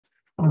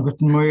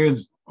Guten Morgen.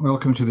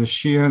 Welcome to the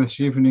shiur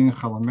this evening,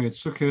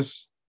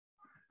 Succos.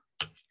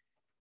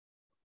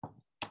 I'd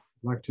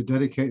like to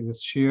dedicate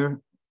this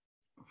shiur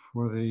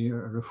for the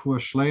refuah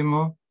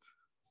shlema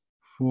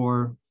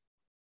for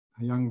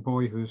a young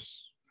boy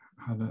who's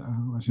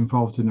was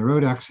involved in a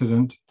road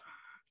accident.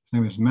 His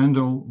name is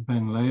Mendel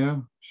Ben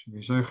Leah. Should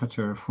be zocher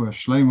to refuah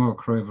shlema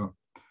krova.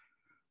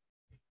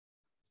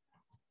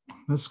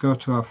 Let's go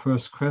to our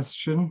first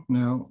question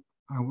now.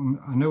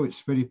 I know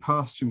it's very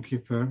past Yom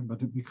Kipur, but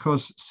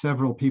because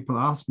several people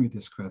asked me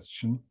this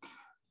question,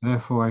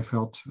 therefore I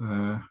felt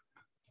a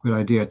good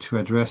idea to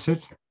address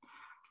it.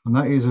 And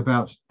that is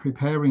about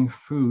preparing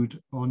food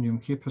on Yom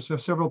Kippur. So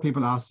several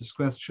people asked this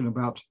question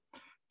about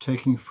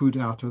taking food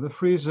out of the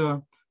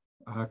freezer,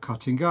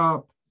 cutting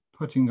up,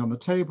 putting on the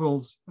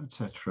tables,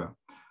 etc.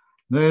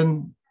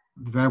 Then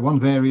one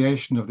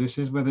variation of this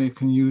is whether you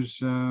can use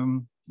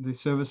the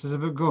services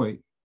of a goy.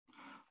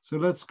 So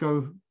let's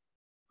go.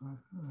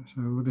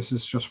 So this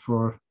is just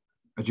for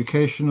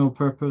educational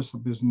purpose.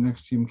 Because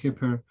next Yom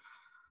Kippur,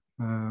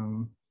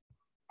 so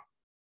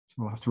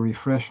we'll have to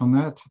refresh on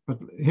that. But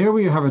here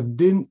we have a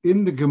din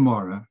in the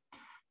Gemara,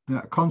 the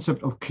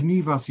concept of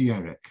knivas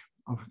yerek,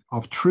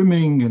 of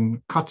trimming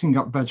and cutting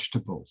up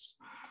vegetables,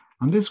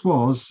 and this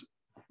was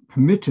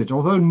permitted,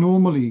 although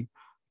normally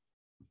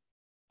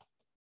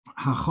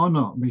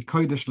hachana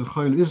mikodesh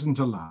l'chol isn't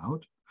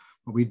allowed,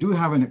 but we do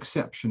have an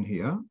exception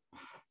here.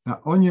 That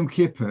on Yom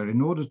Kippur,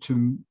 in order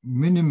to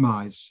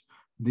minimize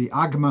the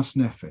agmas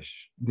nefesh,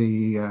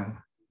 the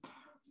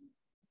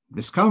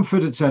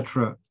discomfort,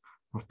 etc.,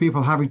 of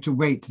people having to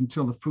wait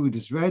until the food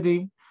is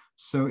ready,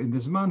 so in the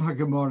Zman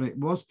HaGemara, it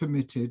was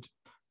permitted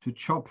to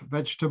chop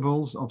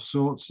vegetables of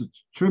sorts, to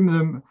trim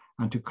them,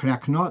 and to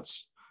crack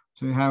nuts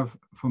to have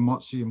for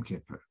Motzei Yom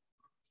Kippur.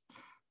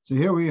 So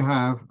here we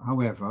have,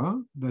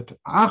 however, that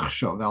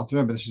Achshav, the Alter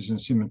Rebbe, this is in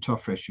Siman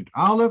Tov Reshut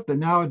Aleph, that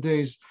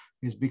nowadays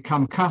it's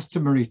become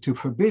customary to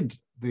forbid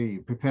the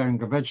preparing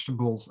of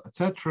vegetables,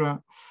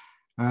 etc.,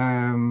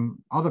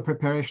 other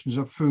preparations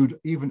of food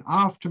even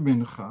after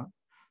mincha,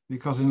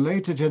 because in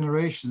later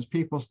generations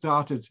people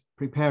started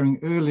preparing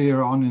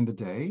earlier on in the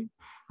day,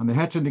 and the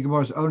heter in the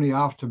Gemara is only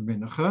after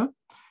mincha,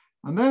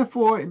 and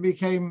therefore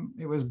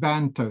it was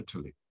banned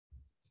totally.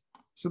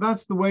 So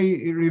that's the way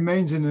it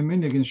remains in the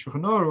minhag in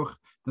Shulchan Aruch,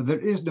 that there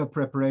is no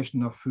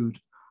preparation of food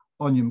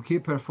on Yom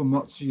Kippur for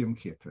Motzei Yom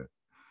Kippur.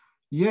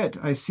 Yet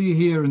I see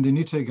here in the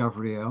Nite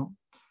Gavriel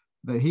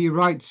that he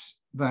writes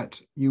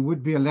that you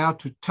would be allowed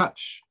to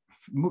touch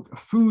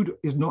food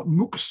is not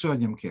muksa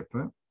Yom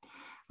Kippur,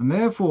 and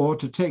therefore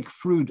to take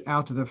food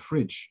out of the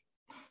fridge,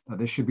 that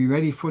they should be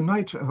ready for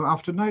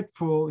after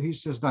nightfall. He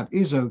says that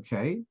is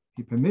okay.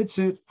 He permits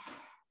it.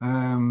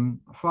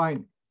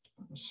 Fine.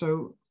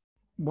 So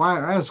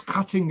whereas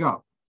cutting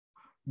up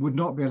would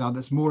not be allowed,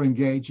 that's more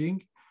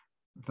engaging,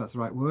 if that's the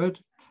right word.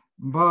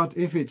 But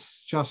if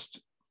it's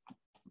just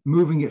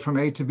moving it from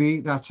A to B,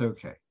 that's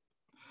okay.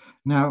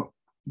 Now,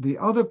 the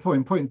other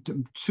point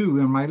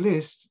 2 on my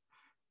list,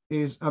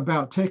 is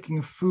about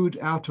taking food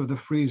out of the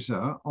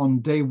freezer on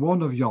day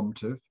 1 of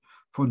Yomtov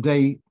for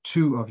day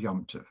 2 of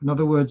Yomtov. In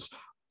other words,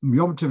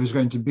 Yomtov is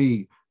going to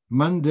be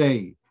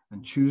Monday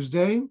and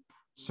Tuesday.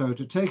 So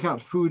to take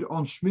out food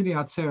on Shmini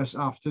Atzeres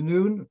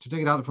afternoon, to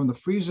take it out from the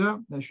freezer,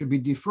 that should be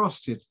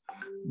defrosted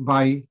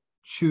by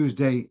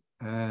Tuesday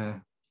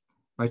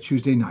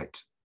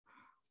night.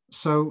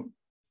 So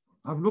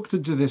I've looked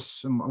into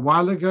this a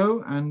while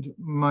ago, and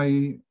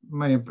my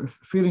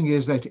feeling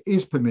is that it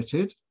is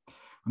permitted.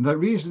 And the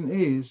reason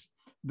is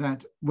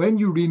that when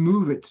you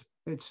remove it,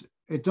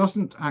 it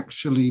doesn't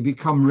actually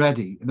become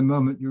ready the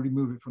moment you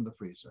remove it from the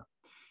freezer.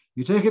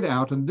 You take it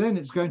out, and then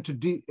it's going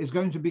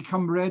to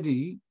become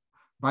ready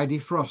by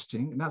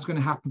defrosting, and that's going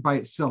to happen by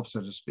itself, so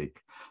to speak.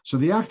 So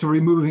the act of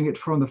removing it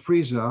from the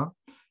freezer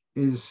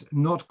is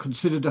not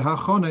considered a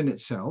hachana in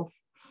itself.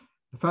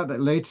 The fact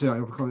that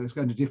later, of course, it's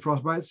going to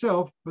defrost by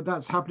itself, but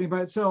that's happening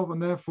by itself,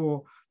 and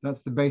therefore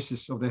that's the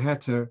basis of the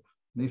heter,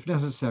 if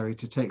necessary,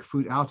 to take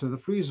food out of the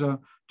freezer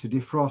to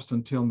defrost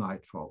until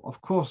nightfall. Of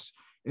course,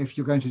 if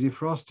you're going to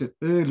defrost it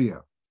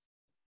earlier,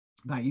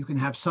 that you can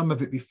have some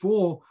of it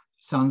before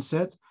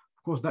sunset.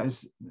 Of course, that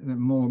is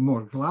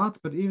more glad,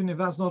 but even if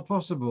that's not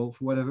possible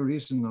for whatever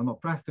reason or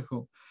not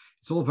practical,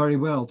 it's all very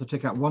well to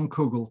take out one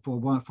kugel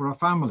for a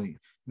family.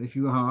 If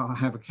you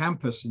have a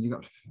campus and you've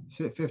got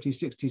 50,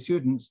 60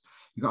 students,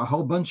 you've got a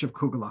whole bunch of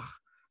kugelach.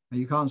 And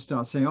you can't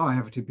start saying, oh, I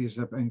have 2 pieces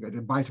and get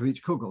a bite of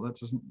each kugel. That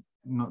doesn't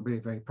not be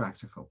very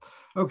practical.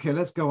 Okay,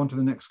 let's go on to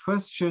the next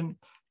question.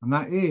 And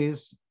that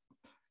is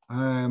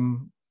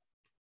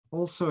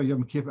also a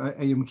Yom Kippur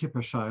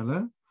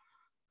shaila.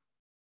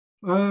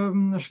 A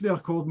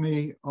shliach called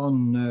me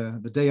on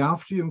the day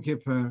after Yom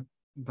Kippur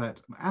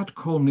that at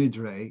Kol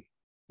Nidrei,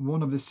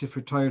 one of the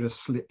Sifrei Torah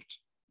slipped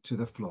to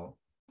the floor.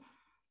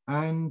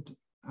 And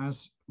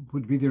as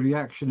would be the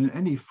reaction in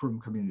any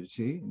frum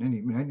community, in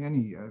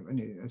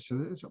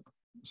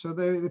so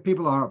the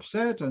people are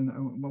upset, and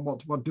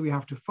what do we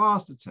have to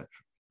fast, etc.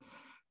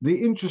 The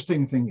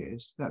interesting thing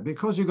is that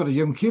because you've got a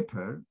Yom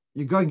Kippur,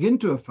 you're going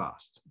into a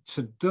fast.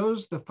 So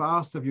does the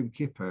fast of Yom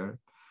Kippur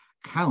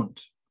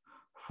count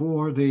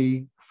for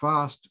the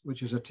fast,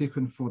 which is a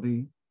tikkun for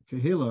the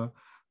Kehillah,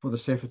 for the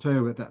Sifrei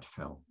Torah that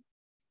fell?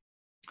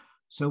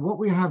 So what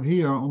we have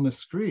here on the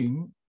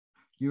screen,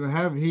 you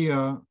have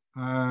here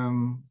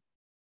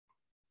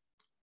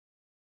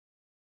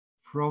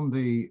from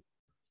the,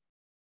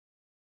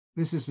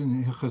 this is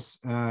in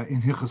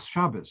Hilchos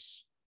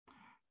Shabbos.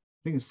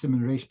 I think it's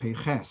Siman Reish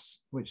Peiches,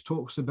 which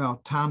talks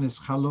about Tanis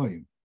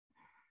Chaloim.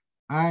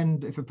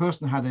 And if a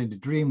person had a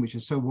dream which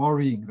is so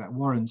worrying that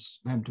warrants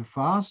them to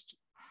fast,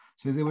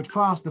 so they would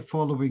fast the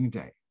following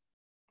day.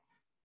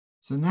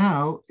 So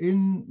now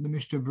in the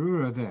Mishnah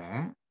Berurah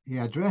there, he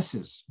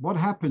addresses what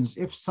happens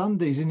if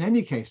Sunday is in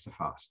any case the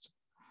fast.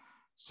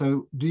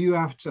 So do you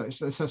have to,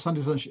 so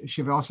Sunday's on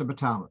Shiva Asa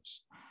B'Tammuz.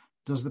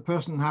 Does the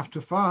person have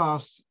to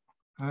fast?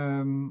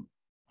 In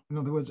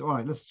other words, all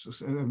right, let's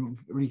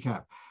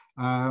recap.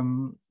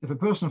 If a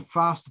person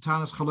fasts the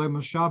Tanis Chalom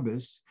on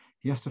Shabbos,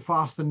 he has to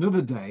fast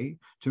another day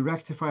to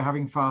rectify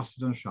having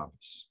fasted on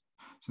Shabbos.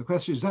 So the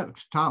question is, that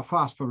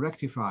fast for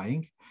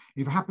rectifying,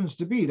 if it happens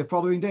to be the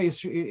following day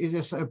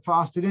is a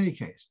fast in any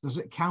case, does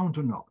it count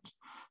or not?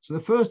 So the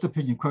first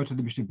opinion quoted in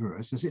the Mishnah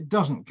Berurah says it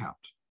doesn't count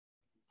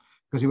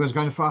because he was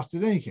going to fast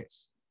in any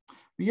case.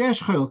 But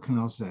yesh cholkin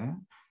al zeh,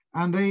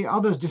 and the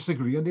others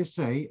disagree and they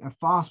say a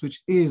fast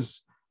which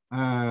is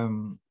a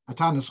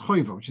tanis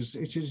choiva, which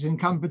is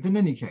incumbent in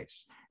any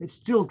case, it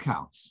still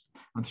counts.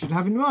 And should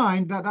have in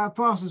mind that that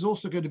fast is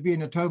also going to be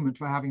an atonement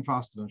for having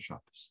fasted on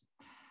Shabbos.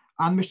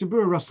 And Mishnah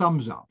Berurah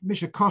sums up,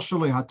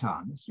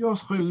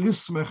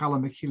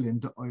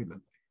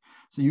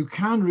 so you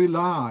can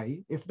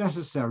rely, if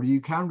necessary,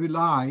 you can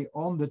rely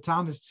on the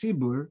Tanis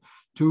Tzibur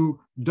to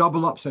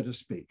double up, so to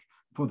speak,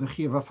 for the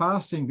Chiva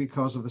fasting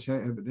because of there's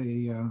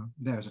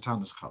a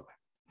Tanis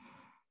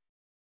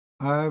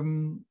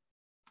Chaleh.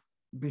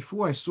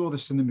 Before I saw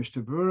this in the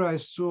Mishnah Berurah, I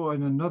saw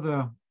in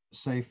another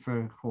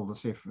Sefer called the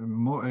Sefer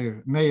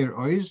Meir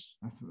Oiz,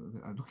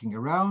 looking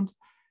around.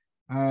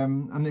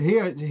 And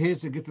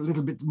here's to get a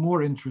little bit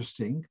more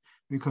interesting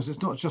because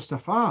it's not just a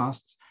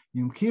fast.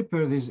 Yom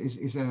Kippur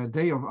is a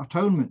day of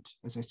atonement.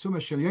 It's a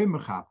Tzuma Shel Yom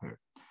Kippur.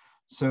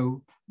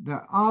 So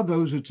there are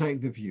those who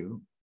take the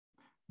view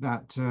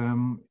that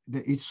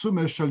it's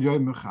Tzuma Shel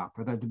Yom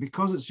Kippur, that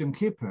because it's Yom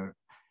Kippur,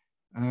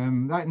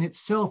 that in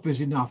itself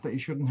is enough that you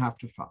shouldn't have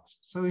to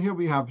fast. So here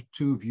we have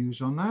two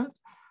views on that.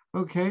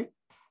 Okay.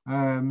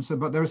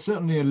 But there is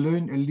certainly a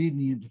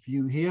lenient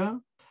view here.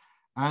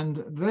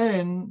 And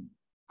then,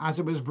 as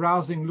I was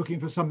browsing, looking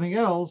for something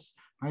else,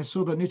 I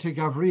saw that Nita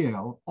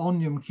Gavriel on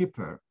Yom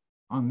Kippur,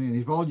 on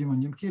the volume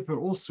on Yom Kippur,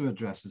 also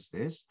addresses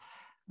this.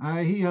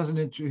 He has an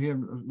interview here,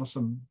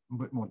 some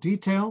bit more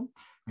detail.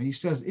 And he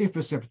says, if a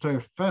Sifrei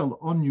Torah fell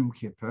on Yom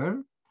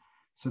Kippur,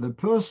 so the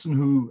person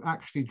who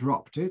actually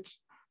dropped it,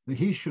 that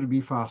he should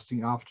be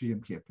fasting after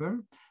Yom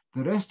Kippur.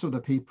 The rest of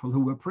the people who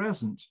were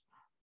present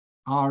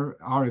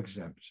are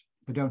exempt.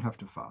 They don't have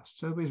to fast.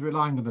 So he's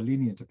relying on the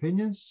lenient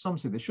opinions. Some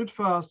say they should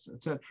fast,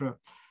 etc.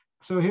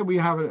 So here we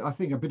have, I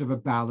think, a bit of a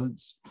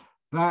balance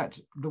that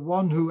the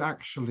one who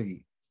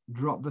actually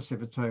dropped the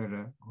Sifrei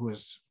Torah, who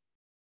is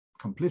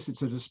complicit,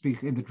 so to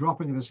speak, in the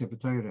dropping of the Sifrei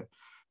Torah,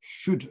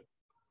 should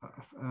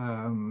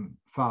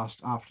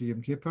fast after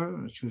Yom Kippur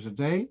and choose a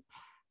day.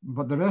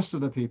 But the rest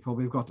of the people,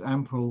 we've got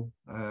ample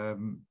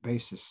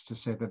basis to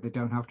say that they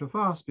don't have to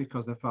fast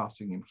because they're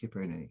fasting Yom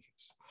Kippur in any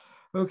case.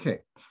 Okay,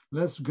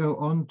 let's go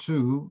on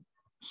to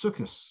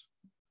Sukkos.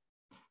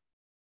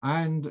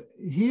 And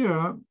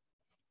here,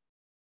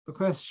 the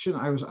question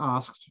I was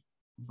asked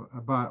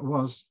about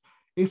was,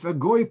 if a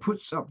goy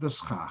puts up the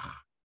Schach,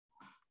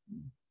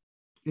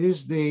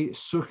 is the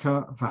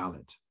Sukkah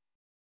valid?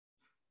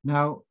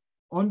 Now,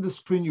 on the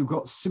screen, you've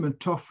got Siman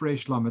Tov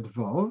Reish Lamed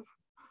Vov,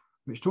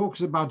 which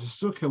talks about a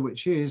Sukkah,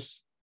 which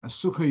is a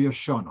Sukkah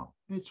Yeshana.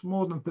 It's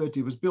more than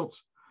 30. It was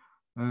built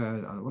a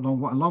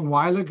long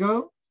while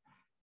ago.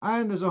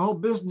 And there's a whole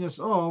business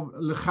of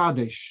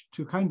lechadesh,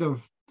 to kind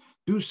of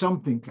do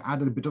something, to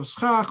add a bit of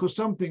schach or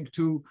something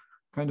to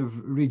kind of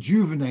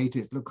rejuvenate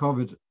it,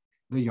 lekovid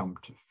the Yom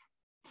Tov.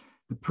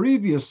 The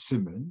previous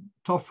siman,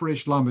 Tov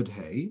Reish Lamed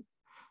Hey,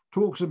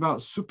 talks about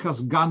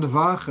Sukkah's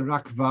ganvach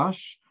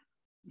rakvash.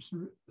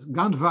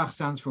 Ganvach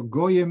stands for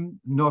goyim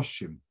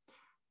noshim,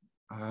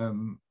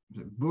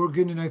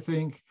 burgin, I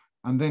think,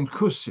 and then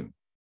kusim.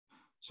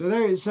 So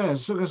there it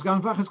says Sukkah's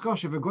ganvach is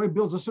kosher. If a goy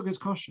builds a sukkah, it's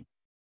kosher.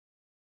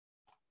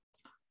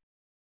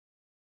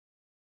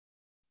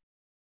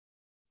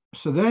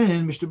 So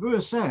then Mishnah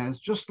Berurah says,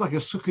 just like a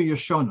Sukkah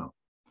Yeshana,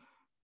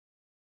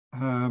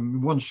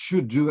 one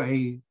should do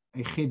a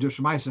Kiddush,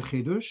 Ma'aseh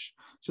Kiddush.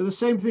 So the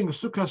same thing,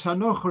 Sukkahs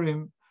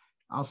Hanochrim,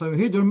 also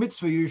Hidur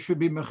Mitzvah, you should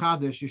be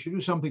Mechadesh, you should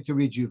do something to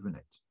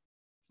rejuvenate.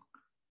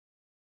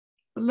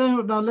 But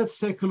now let's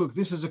take a look.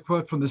 This is a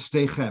quote from the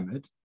Stei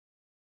Chemed,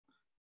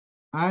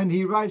 and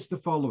he writes the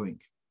following.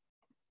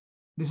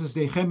 This is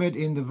Stei Chemed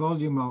in the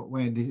volume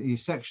where the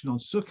section on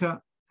Sukkah.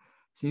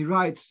 So he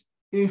writes,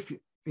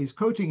 he's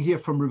quoting here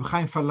from Reb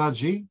Chaim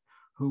Falaji,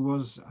 who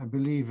was, I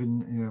believe,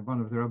 in one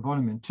of the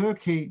Rabbonim in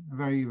Turkey, a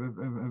very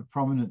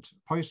prominent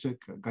posek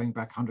going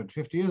back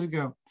 150 years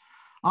ago.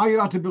 Are you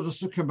allowed to build a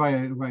sukkah by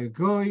a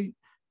goy?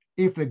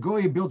 If the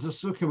goy builds a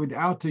sukkah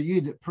without a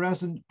yid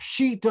present,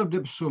 pshit of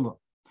the psula.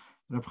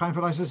 Rav Chaim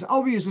Fadai says,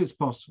 obviously it's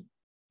possible.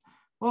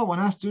 Well, one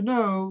has to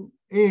know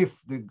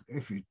if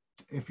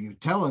you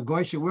tell a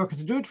goyish worker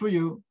to do it for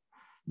you,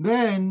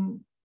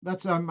 then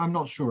that's I'm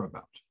not sure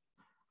about.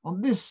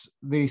 On this,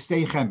 the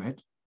Stei Chemed,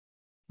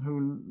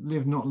 who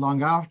lived not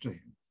long after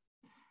him,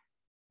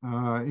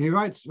 he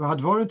writes, I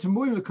don't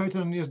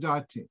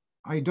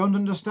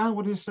understand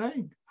what he's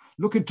saying.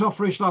 Look at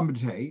Tofresh Lamed,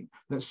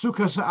 that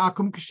Sukkah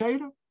Sa'akum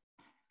Kshera.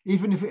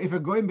 Even if a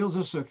goy builds a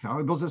sukkah,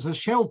 he builds it as a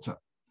shelter,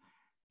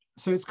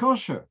 so it's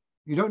kosher.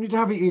 You don't need to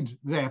have a yid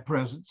there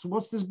present. So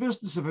what's this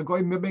business? If a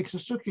goy makes a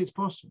sukkah, it's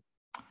possible.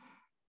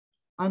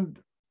 And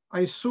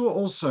I saw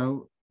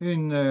also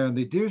in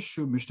the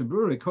Dirshu Mishnah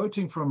Berurah,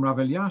 quoting from Rav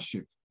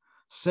Eliashiv,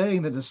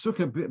 saying that a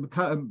sukkah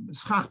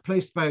schach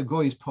placed by a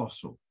goy is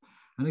possible.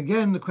 And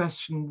again, the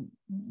question,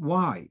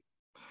 why?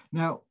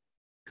 Now,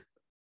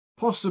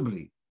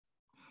 possibly,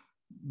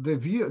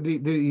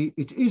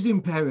 it is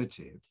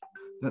imperative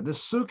that the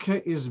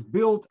sukkah is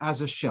built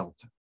as a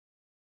shelter,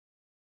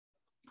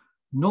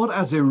 not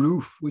as a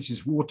roof, which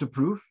is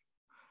waterproof,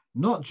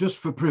 not just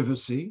for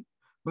privacy,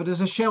 but as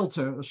a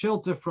shelter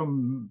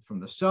from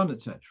the sun,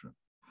 etc.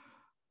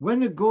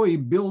 When a goy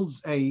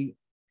builds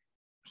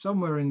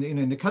somewhere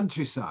in the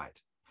countryside,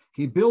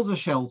 he builds a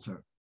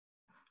shelter,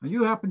 and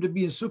you happen to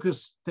be in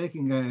Sukkos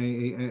taking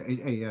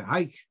a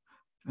hike,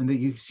 and then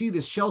you see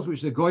this shelter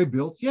which the goy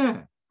built.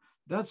 Yeah,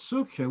 that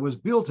sukkah was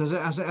built as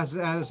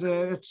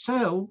a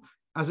cell,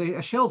 as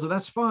a shelter.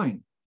 That's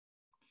fine.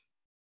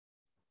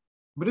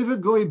 But if a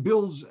goy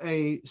builds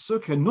a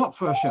sukkah not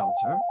for a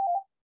shelter,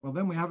 well,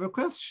 then we have a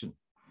question: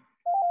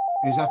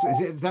 is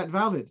that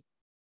valid?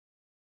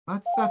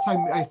 That's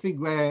I think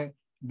where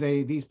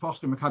these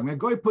poskim are coming. A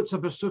goy puts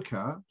up a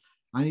sukkah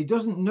and he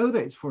doesn't know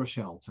that it's for a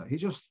shelter. He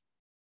just,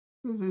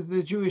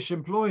 the Jewish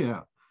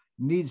employer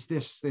needs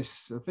this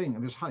thing,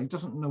 and he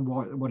doesn't know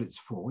what it's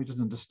for. He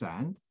doesn't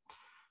understand.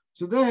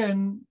 So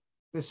then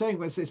they're saying,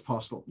 well, it's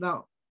possible.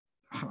 Now,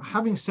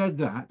 having said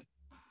that,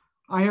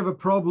 I have a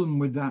problem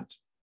with that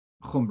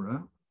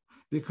chumrah,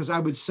 because I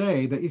would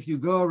say that if you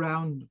go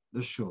around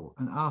the shul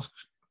and ask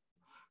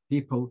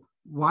people,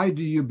 why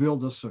do you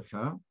build a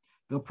sukkah?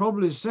 They'll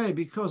probably say,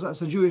 because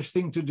that's a Jewish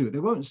thing to do. They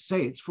won't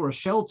say it's for a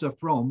shelter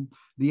from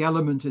the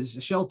element, it's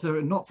a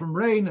shelter not from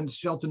rain and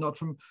shelter not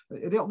from,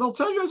 they'll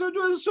tell you to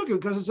do a sukkah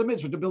because it's a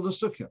mitzvah to build a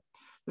sukkah.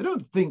 They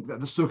don't think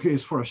that the sukkah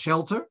is for a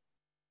shelter.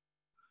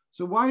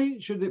 So why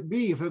should it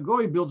be, if a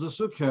goy builds a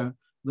sukkah,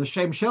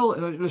 l'shem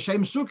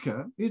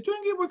sukkah, he's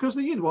doing it because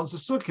the yid wants a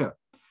sukkah.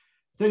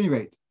 At any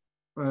rate,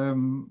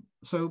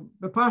 so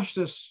the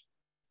pashtus,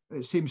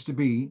 it seems to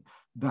be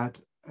that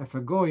if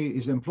a goy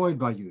is employed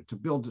by you to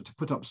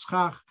put up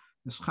schach,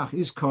 the schach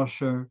is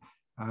kosher,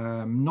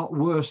 not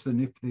worse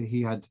than if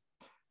he had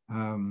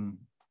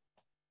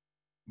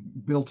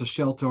built a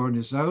shelter on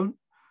his own.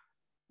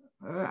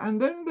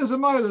 And then there's a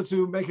mile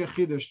to make a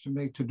kiddush,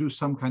 to do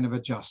some kind of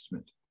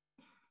adjustment.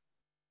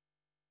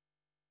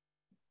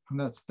 And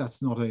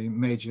that's not a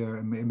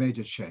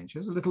major change.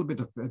 There's a little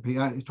bit of,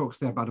 he talks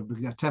there about a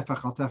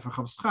tefach al tefach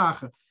of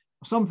schach,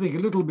 something, a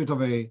little bit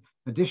of a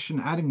addition,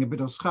 adding a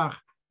bit of schach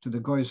to the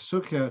goy's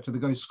sukkah, to the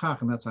goy's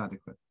schach, and that's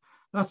adequate.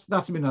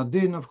 That's min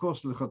adin, of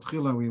course.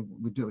 L'chatchila,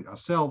 we do it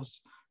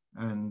ourselves,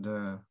 and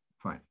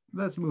fine.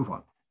 Let's move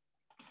on.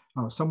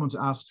 Oh, someone's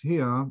asked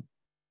here.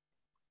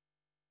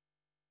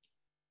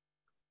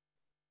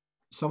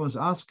 Someone's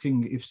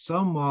asking if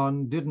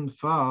someone didn't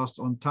fast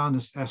on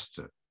Tanis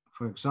Esther,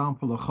 for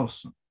example, a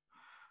chosen,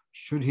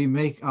 should he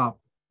make up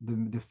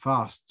the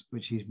fast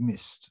which he's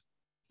missed?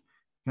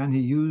 Can he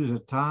use a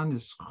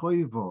Tanis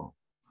choivo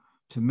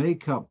to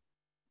make up?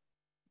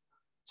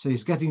 So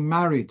he's getting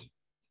married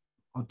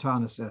on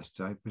Tanis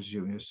Esther, I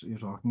presume you're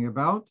talking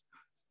about,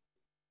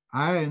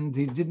 and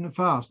he didn't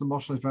fast. The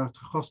Moshe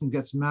chosen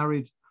gets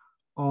married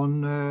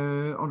on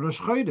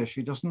Rosh Chodesh.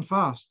 He doesn't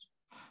fast.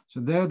 So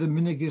there the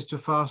minhag is to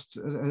fast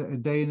a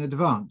day in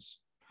advance.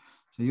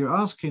 So you're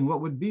asking what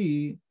would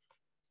be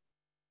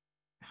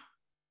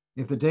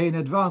if the day in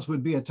advance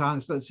would be a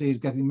time. Let's say he's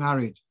getting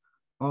married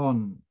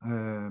on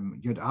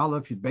Yud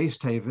Aleph, Yud Beis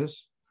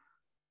Tevis.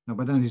 No,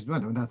 but then he's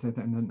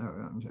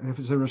if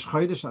it's a Rosh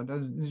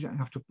Chodesh, you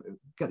have to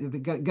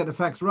get the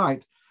facts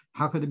right.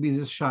 How could there be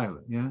this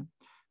shiur? Yeah,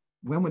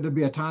 when would there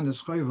be a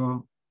Tanis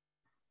Choivo?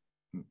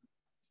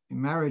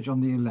 Marriage on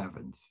the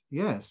 11th.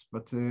 Yes,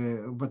 but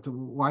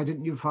why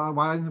didn't you fast?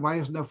 Why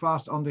isn't there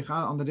fast on the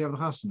day of the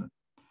Chasana?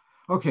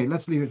 Okay,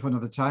 let's leave it for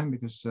another time,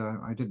 because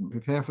I didn't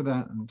prepare for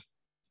that and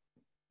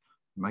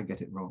I might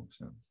get it wrong.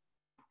 So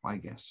I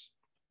guess.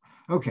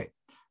 Okay.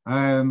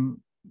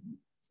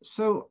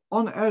 So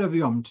on Erev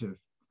Yomtov,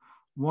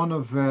 one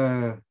of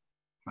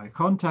my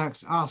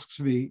contacts asks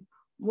me,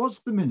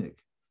 "What's the minhag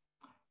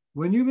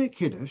when you make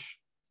Kiddush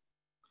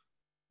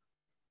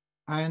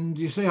and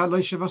you say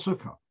Halocho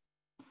Succah?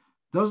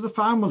 Does the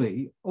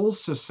family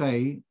also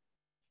say,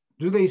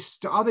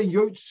 are they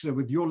Yoitze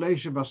with your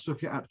Leisha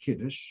Sukkah at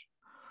Kiddush,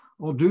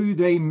 or do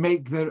they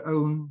make their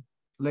own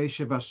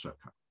Leisha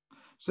Sukkah?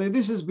 So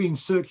this has been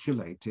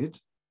circulated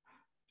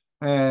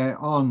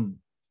on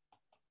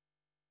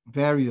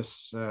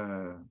various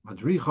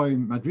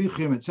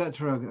madrichim,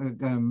 etc.,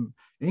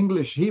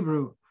 English,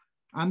 Hebrew,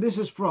 and this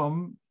is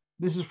from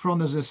there's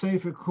a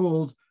sefer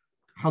called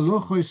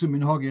Halocho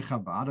Minhagei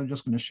Chabad. I'm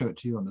just going to show it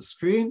to you on the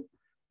screen.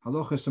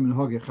 Halocho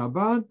Minhagei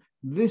Chabad.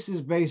 This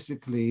is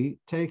basically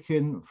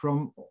taken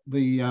from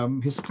the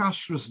his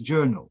kashrus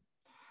journal,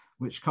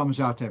 which comes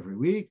out every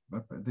week.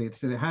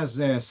 It has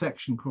a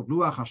section called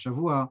Luach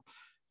HaShavua,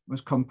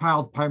 was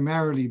compiled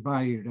primarily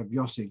by Rabbi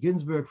Yossi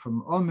Ginsburg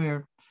from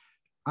Omer,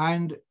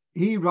 and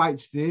he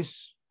writes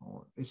this.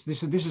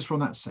 This is from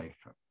that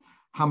sefer.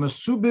 So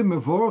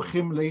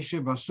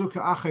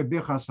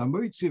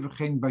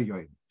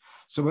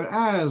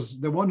whereas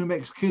the one who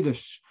makes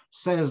Kiddush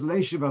says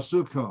Leisha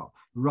Sukkah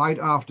right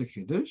after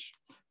Kiddush,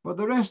 but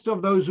the rest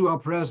of those who are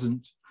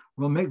present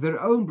will make their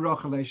own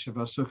brocho Leisha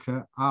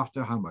Sukkah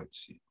after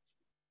Hamotzi.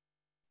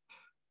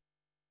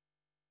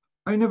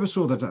 I never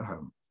saw that at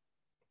home.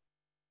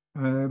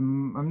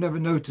 I've never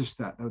noticed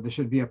that, though. There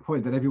should be a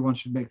point that everyone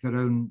should make their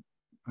own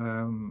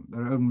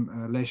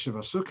Leisha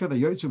Sukkah, the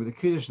Yoitze with the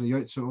Kiddush, the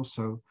Yoitze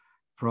also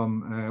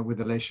from with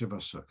the Leisha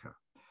Sukkah.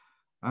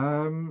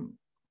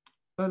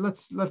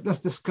 Let's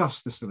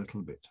discuss this a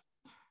little bit.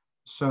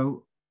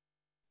 So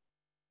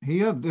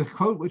here, the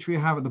quote which we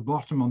have at the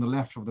bottom on the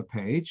left of the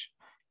page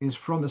is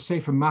from the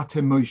Sefer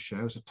Mate Moshe.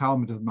 It's a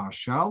Talmud of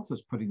Marshall.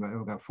 It's putting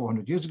about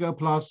 400 years ago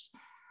plus.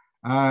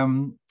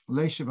 Leisha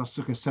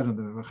Sukkah said on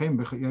the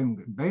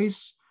Yom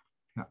base.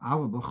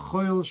 So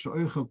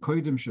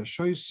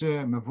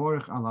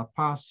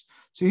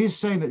he's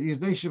saying that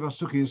Leisha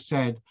Sukkah is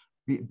said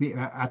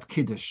at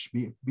Kiddush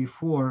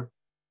before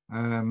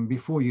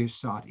you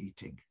start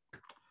eating.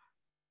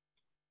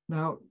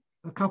 Now,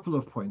 a couple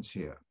of points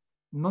here.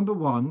 Number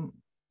one,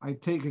 I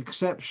take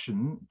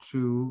exception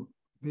to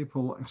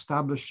people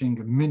establishing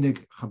a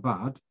minig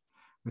Chabad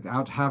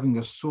without having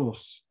a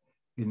source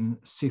in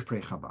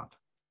Sifrei Chabad.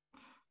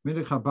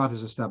 Minig Chabad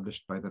is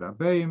established by the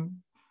Rabbeim.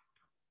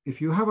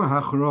 If you have a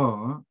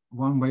hachra,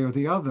 one way or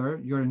the other,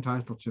 you're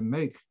entitled to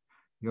make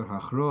your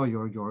hachra,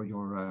 your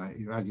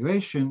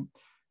evaluation.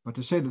 But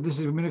to say that this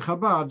is a minig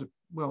Chabad,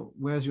 well,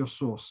 where's your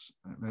source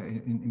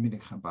in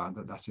minig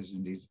Chabad? That is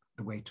indeed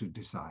the way to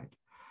decide.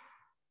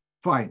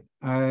 Fine.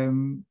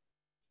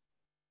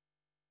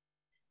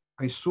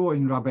 I saw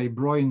in Rabbi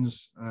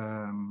Broin's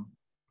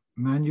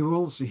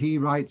manuals, he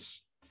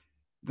writes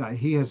that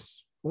he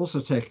has also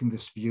taken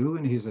this view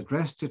and he's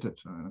addressed it at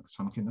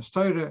some Kinnas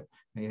Torah,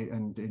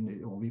 and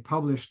it will be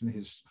published in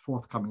his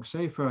forthcoming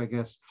sefer, I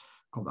guess,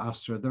 called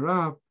Astra the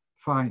Rav.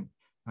 Fine.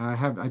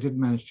 I didn't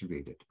manage to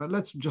read it, but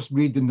let's just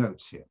read the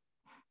notes here.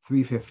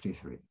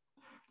 353.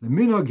 The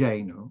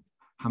Minogeinu,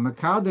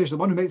 Hamakadesh, the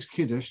one who makes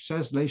Kiddush,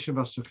 says Leisha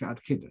Sukkah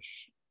at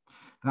Kiddush.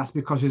 That's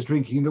because he's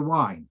drinking the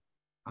wine,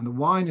 and the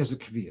wine is a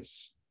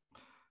kvias.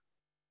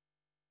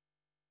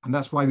 And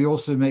that's why we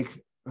also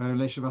make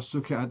Leisha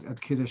Sukkah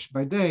at Kiddush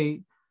by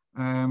day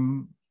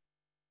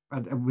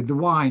with the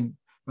wine.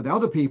 But the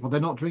other people, they're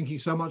not drinking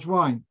so much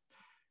wine.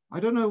 I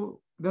don't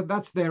know,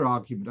 that's their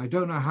argument. I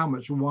don't know how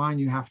much wine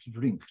you have to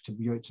drink to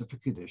be Yoitze for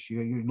Kiddush.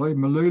 You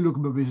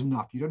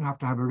don't have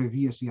to have a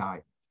revius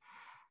yai.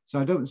 So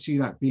I don't see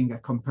that being a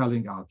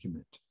compelling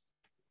argument.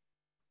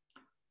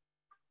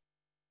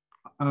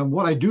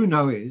 What I do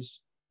know is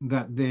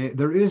that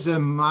there is a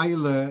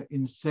mila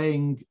in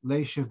saying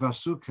Leisha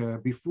Sukkah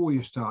before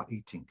you start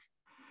eating.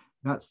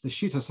 That's the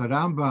Shittas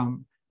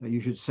Rambam, that you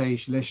should say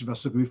Leisha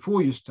Sukkah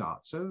before you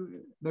start. So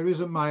there is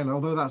a mila,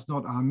 although that's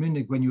not our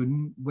minig when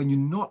you're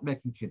not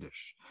making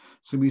Kiddush.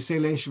 So we say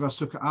Leisha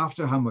Sukkah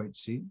after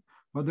Hamotzi,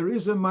 but there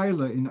is a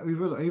mila in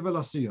Ovel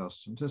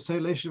Asiyos to say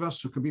Leisha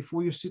Sukkah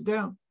before you sit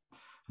down.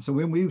 So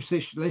when we say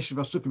Leisha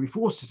Sukkah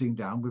before sitting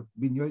down, we've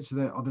been Yoitze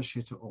the other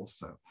shitta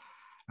also.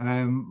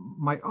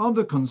 My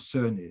other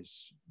concern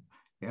is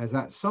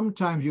that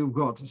sometimes you've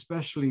got,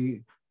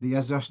 especially the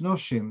Ezras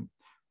Noshim,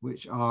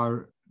 which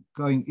are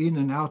going in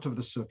and out of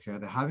the sukkah,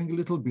 they're having a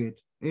little bit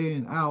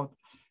in, out.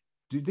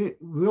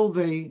 Will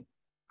they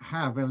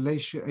have a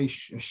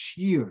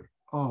shiur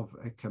of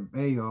a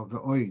kabei of the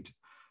oid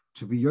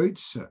to be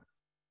Yoitze,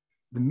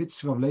 the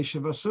mitzvah of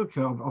leisha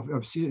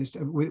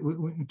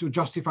sukkah to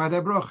justify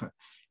their brocha?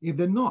 If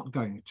they're not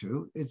going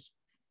to, it's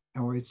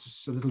a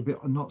little bit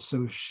not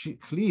so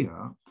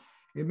clear,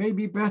 it may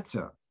be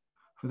better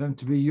for them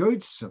to be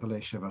Yoitze of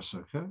leisha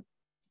sukkah,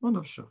 one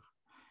of Schach.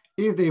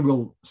 If they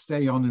will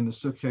stay on in the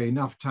sukkah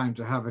enough time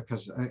to have a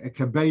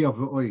kabei of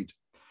oid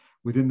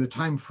within the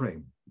time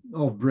frame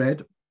of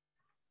bread,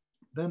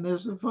 then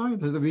there's a fine.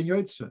 There's a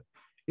Yoitze.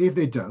 If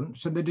they don't,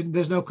 so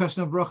there's no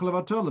question of brocho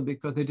levatola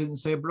because they didn't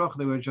say brocho.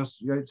 They were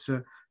just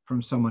Yoitze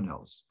from someone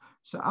else.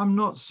 So I'm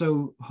not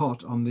so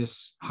hot on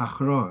this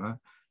hachroa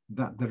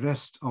that the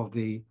rest of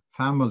the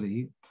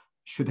family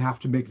should have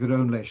to make their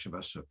own leisha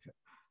sukkah.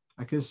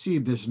 I can see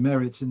there's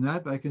merits in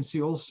that, but I can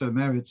see also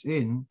merits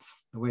in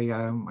the way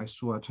I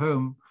saw at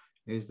home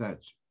is that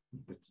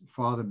the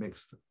father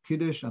makes the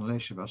Kiddush and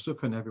Leishav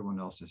Sukkah, and everyone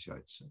else is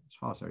Yoitze, as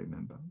far as I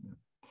remember. Yeah.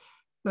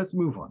 Let's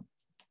move on.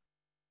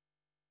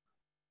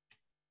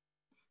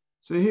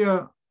 So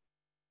here,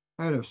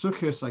 out of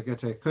Sukkos, I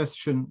get a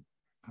question,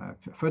 a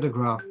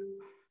photograph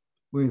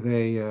with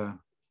a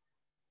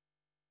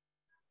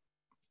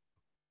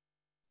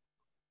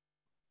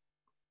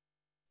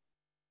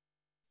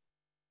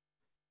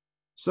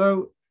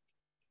so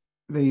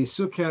the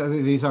Sukkah,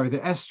 the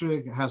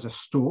Esrog has a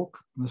stalk.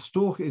 And the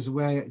stalk is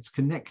where it's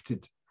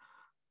connected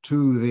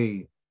to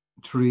the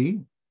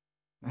tree.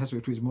 The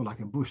Esrog tree is more like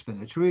a bush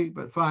than a tree,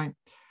 but fine.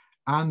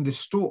 And the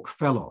stalk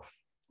fell off.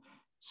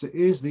 So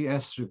is the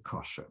Esrog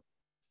kosher?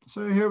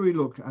 So here we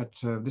look at,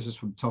 this is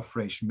from Tov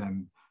Reish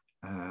Mem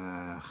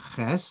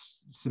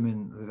Ches,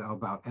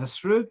 about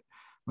Esrog,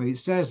 where it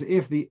says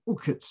if the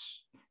uketz,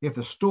 if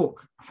the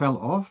stalk fell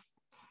off,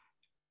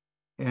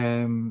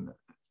 then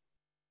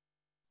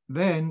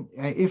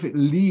if it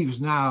leaves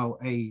now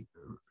a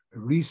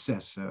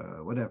recess,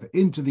 whatever,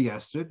 into the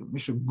Esrog,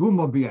 Mishum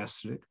Gumo bi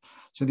Esrog,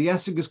 so the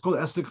Esrog is called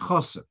Esrog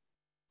Choser.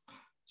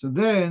 So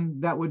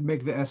then that would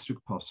make the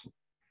Esrog possible.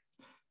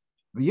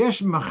 The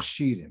Yesh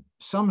Machshirim,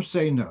 some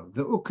say no,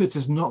 the uketz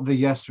is not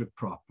the Esrog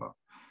proper,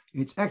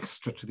 it's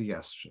extra to the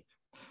Esrog.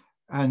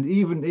 And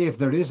even if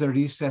there is a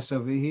recess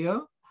over here,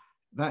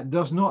 that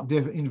does not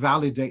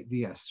invalidate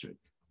the Esrog.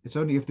 It's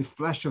only if the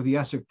flesh of the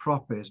Esrog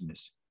proper is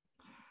missing.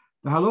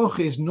 The Halocho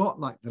is not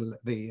like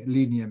the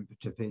lenient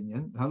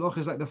opinion. The Halocho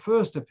is like the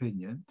first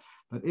opinion,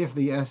 that if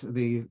the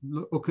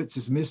uketz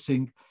is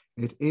missing,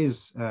 it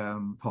is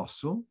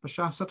possible.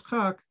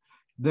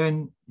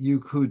 Then you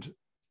could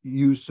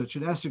use such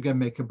an Esrog and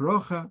make a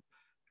brocho.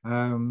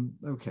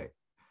 Okay.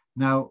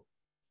 Now,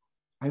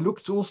 I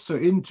looked also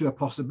into a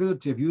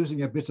possibility of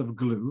using a bit of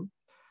glue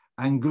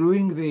and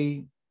gluing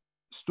the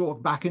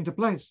stalk back into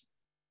place.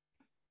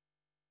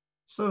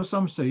 So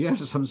some say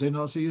yes, some say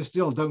no. So you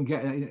still don't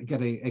get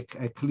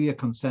a clear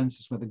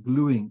consensus whether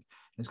gluing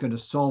is going to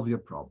solve your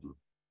problem.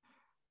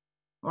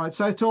 All right,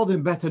 so I told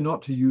him better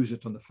not to use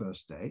it on the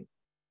first day.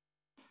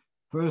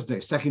 First day,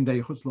 second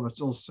day,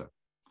 chutzlords also.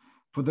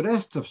 For the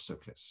rest of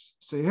Sukkos,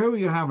 so here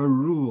you have a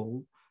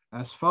rule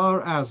as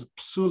far as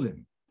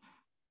psulim,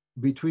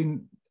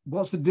 between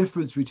what's the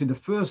difference between the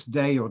first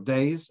day or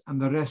days and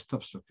the rest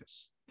of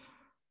Sukkos.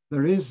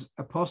 There is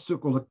a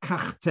pasuk called a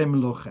kachtem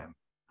lochem.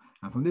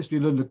 And from this we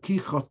learn the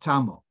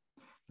kichotamo,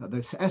 that the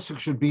Esrog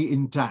should be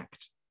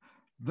intact.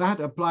 That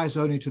applies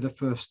only to the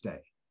first day.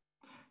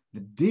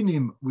 The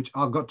dinim, which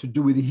are got to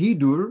do with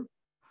hidur,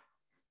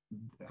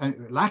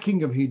 and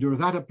lacking of hidur,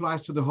 that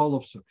applies to the whole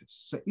of Sukkos.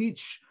 So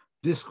each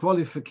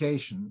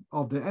disqualification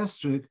of the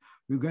Esrog,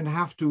 we're going to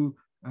have to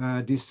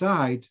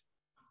decide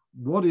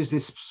what is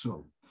this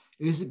psul.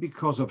 Is it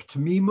because of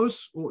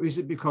tamimus or is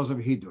it because of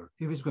hidur?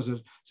 If it's because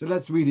of, so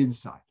let's read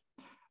inside.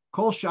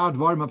 Kol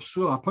dvarim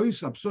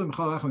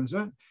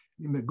psulim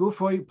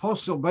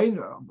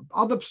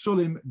other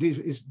psulim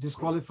is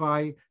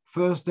disqualify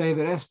first day,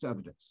 the rest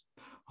evidence.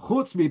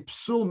 Chutz mi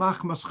psul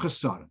machmas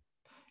chesaron.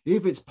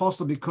 If it's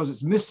possible because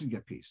it's missing a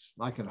piece,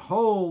 like a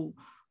hole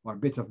or a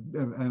bit of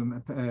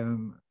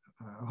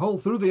hole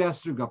through the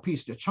Esrog, a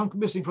piece, a chunk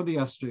missing from the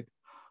Esrog,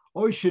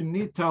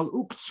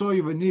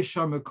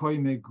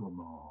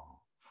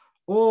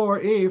 or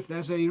if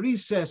there's a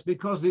recess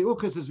because the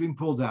uketz has been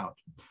pulled out.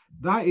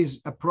 That is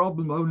a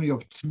problem only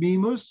of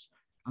tmimus,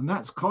 and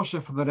that's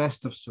kosher for the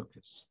rest of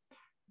Sukkos.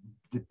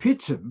 The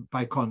pitum,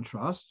 by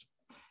contrast,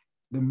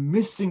 the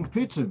missing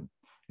pitum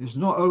is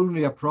not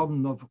only a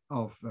problem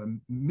of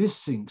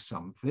missing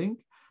something,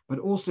 but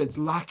also it's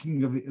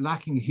lacking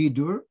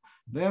hidur.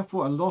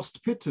 Therefore, a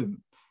lost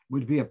pitum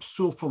would be a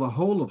psul for the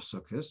whole of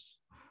Sukkos,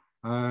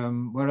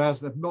 whereas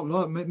the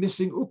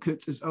missing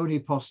uketz is only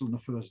possible in the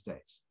first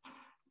days.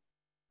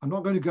 I'm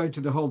not going to go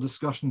into the whole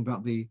discussion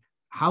about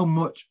how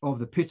much of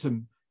the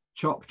pitum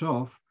chopped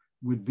off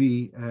would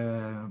be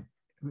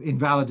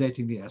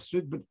invalidating the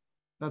Esrog, but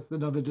that's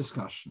another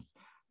discussion.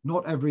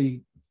 Not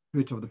every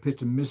bit of the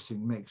pitum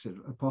missing makes it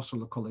a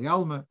possible kol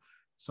alma.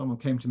 Someone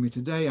came to me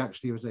today,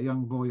 actually, it was a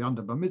young boy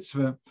under bar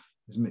mitzvah.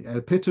 His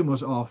pitum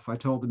was off. I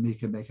told him he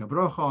can make a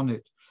brocho on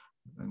it.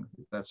 And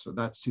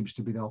that seems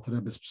to be the Alter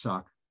Rebbe's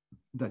psak,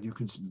 that you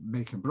can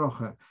make a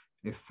brocho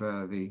if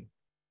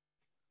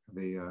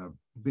the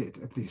bit,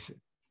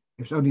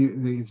 if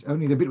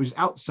only the bit was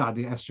outside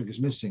the Esrog is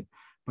missing,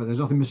 but there's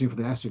nothing missing for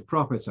the Esrog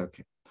proper, it's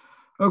okay.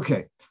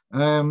 Okay.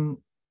 In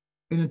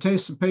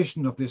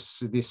anticipation of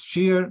this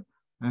shiur,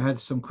 I had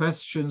some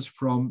questions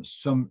from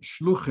some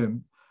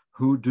shluchim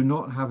who do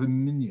not have a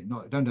minyan,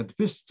 don't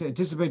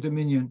anticipate a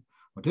minyan,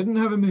 or didn't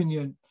have a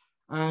minyan,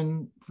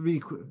 and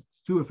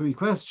two or three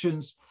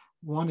questions.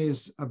 One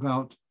is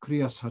about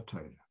kriyas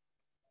haTorah.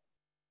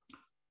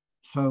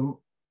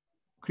 So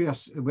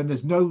when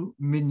there's no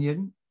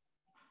minyan,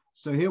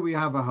 so here we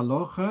have a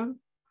halocha.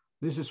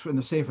 This is from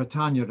the Sefer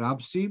Tanya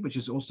Rabsi, which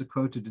is also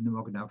quoted in the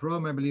Magen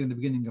Avraham, I believe, in the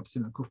beginning of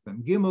Siman Kuf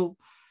Mem Gimel,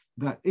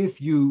 that if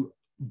you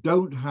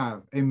don't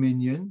have a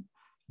minyan,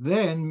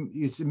 then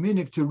it's a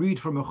minhag to read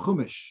from a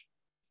chumash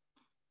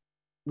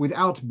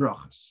without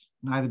brachas.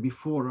 neither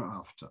before or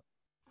after.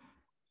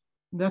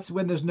 That's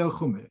when there's no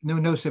chumash,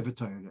 no Sifrei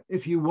Torah.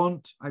 If you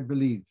want, I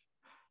believe,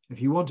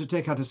 if you want to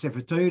take out a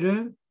Sifrei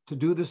Torah to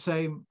do the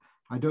same,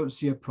 I don't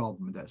see a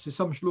problem with that. So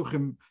some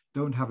shluchim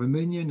don't have a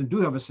minyan and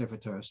do have a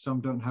Sifrei Torah.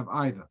 Some don't have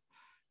either.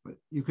 But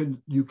you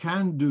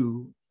can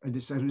do, and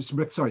it's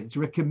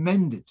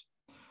recommended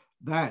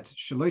that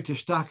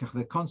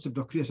the concept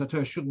of Kriyas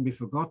HaTorah shouldn't be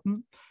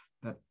forgotten,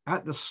 that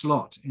at the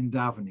slot in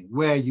davening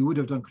where you would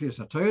have done Kriyas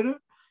HaTorah,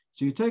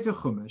 so you take a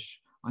chumash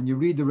and you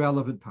read the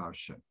relevant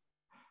parsha.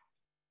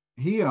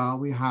 Here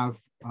we have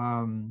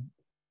in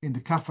the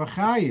Kaf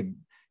HaChaim,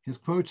 he's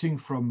quoting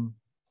from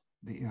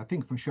I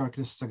think from Shara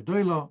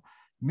Sagdoila,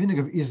 Minig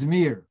of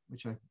Izmir,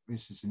 which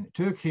is in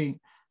Turkey,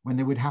 when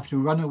they would have to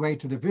run away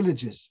to the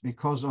villages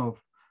because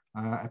of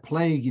a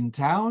plague in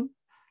town,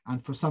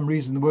 and for some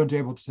reason they weren't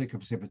able to take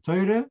up Sifrei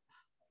Torah,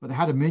 but they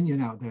had a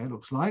minyan out there, it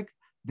looks like.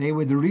 They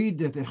would read,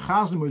 the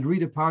Chazan would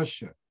read a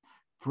parsha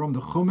from the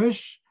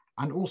Chumash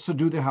and also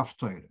do the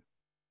Haftorah.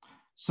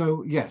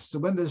 So yes, so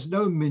when there's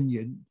no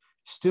minyan,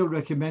 still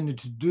recommended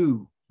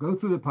to go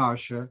through the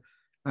parsha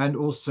and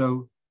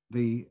also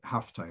the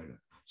Haftorah.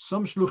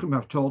 Some shluchim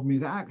have told me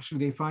that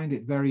actually they find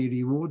it very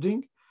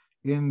rewarding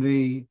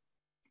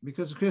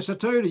because of Kriyas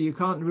HaTorah, you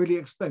can't really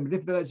explain. But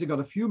if they've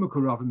got a few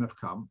Mekuravim have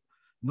come,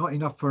 not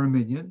enough for a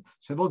minyan,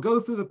 so they'll go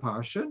through the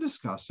parsha and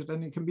discuss it,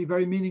 and it can be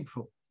very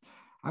meaningful.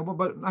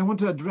 But I want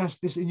to address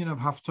this union of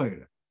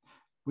Haftorah.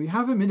 We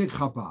have a minig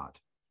Chabad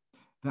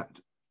that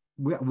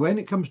when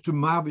it comes to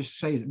Mavis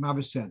Seder,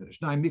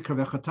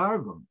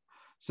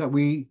 so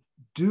we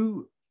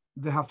do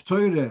the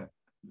Haftorah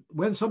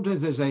when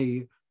sometimes there's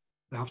the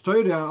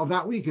Haftorah of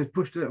that week is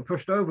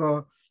pushed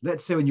over.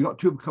 Let's say when you got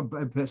two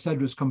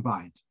Sedras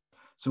combined.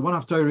 So one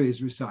Haftorah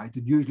is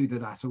recited, usually the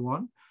latter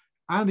one,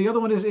 and the other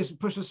one is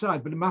pushed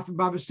aside. But in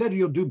Mavis Seder,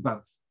 you'll do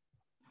both.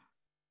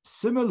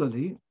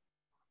 Similarly,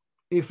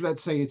 if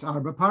let's say it's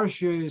Arba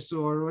Parshas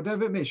or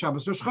whatever it may,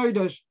 Shabbos or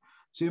Chodesh,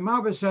 so in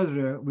Mavis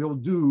Seder we'll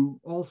do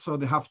also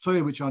the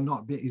Haftorah which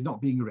is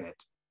not being read.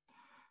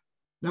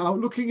 Now,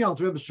 looking at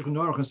Rebbe Shulchan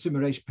Aruch and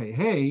Simaresh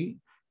Pehei,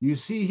 you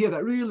see here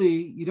that really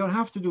you don't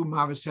have to do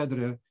Mavis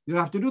Seder, you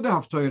don't have to do the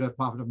Haftorah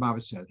part of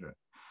Mavis Seder.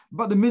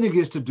 But the minig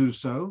is to do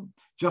so,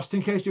 just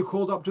in case you're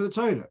called up to the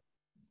Torah.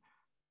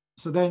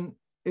 So then,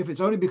 if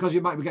it's only because you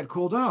might get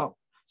called up,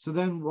 so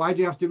then why do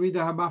you have to read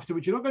the Haftorah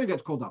which you're not going to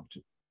get called up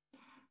to?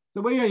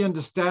 The way I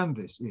understand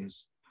this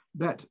is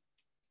that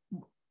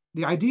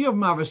the idea of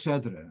Mavis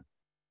Seder,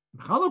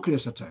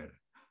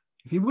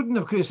 if you wouldn't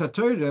have Kriyas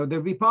HaTorah,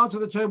 there'd be parts of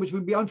the Torah which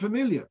would be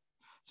unfamiliar.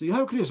 So you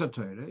have Kriyas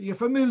HaTorah, you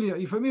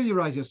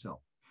familiarize yourself,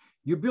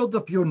 you build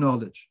up your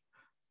knowledge.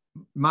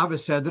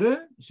 Mavis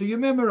Seder, so you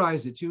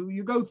memorize it,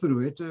 you go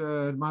through it,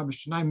 so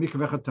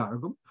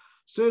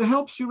it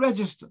helps you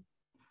register.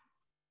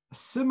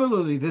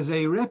 Similarly, there's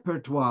a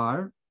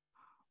repertoire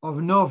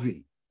of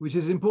Novi, which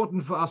is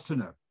important for us to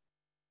know.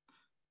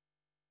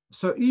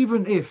 So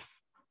even if,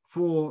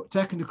 for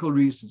technical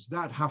reasons,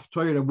 that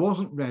Haftorah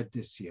wasn't read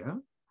this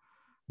year,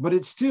 but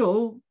it's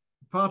still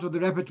part of the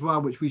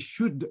repertoire which we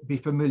should be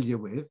familiar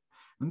with,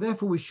 and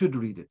therefore we should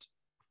read it.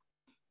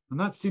 And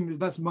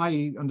that's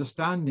my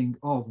understanding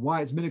of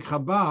why it's Minig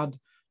Chabad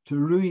to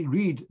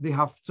read the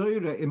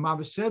Haftorah in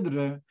Mavis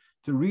Seder,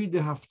 to read the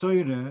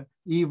Haftorah,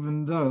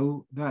 even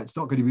though that's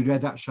not going to be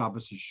read that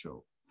Shabbos is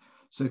sure.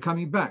 So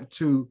coming back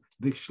to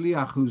the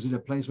Shliach who's in a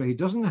place where he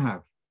doesn't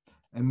have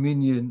a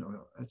minyan,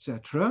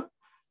 etc.,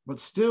 but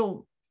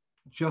still,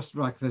 just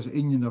like there's an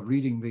inyan of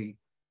reading the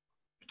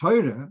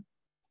Torah,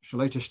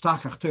 well,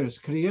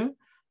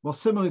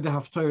 similarly, the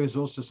Haftorah is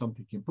also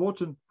something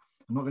important.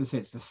 I'm not going to say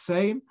it's the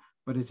same,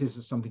 but it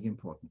is something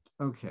important.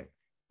 Okay,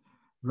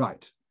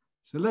 right.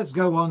 So let's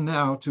go on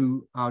now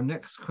to our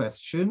next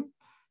question.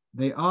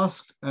 They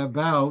asked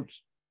about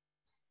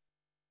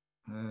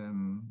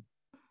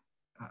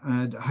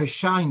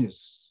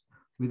Hashyness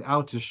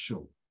without a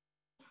shul.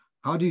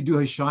 How do you do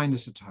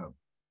Hashyness at home?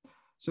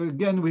 So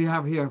again, we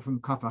have here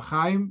from Kaf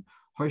HaChaim,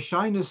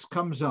 Hashyness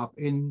comes up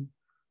in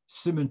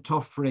Siman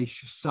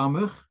Tofresh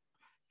Samach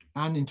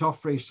and in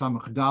Tofresh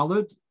Samach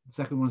Daled. The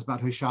second one is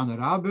about Hoshana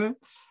Rabbah.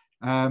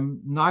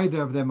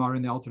 Neither of them are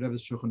in the Alter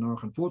Rebbe's Shulchan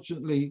Aruch,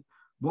 unfortunately.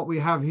 What we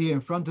have here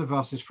in front of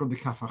us is from the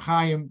Kaf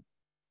HaChaim,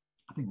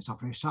 I think it's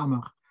Tofresh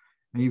Samach,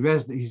 and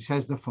he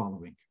says the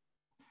following.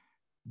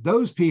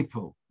 Those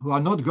people who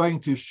are not going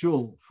to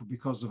shul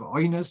because of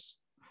oinus,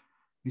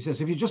 he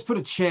says, if you just put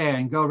a chair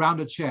and go around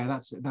a chair,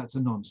 that's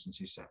a nonsense,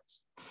 he says.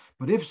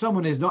 But if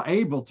someone is not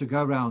able to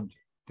go around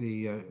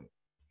the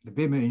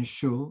bima in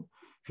shul,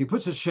 if he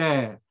puts a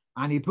chair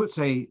and he puts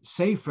a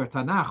sefer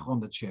Tanakh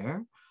on the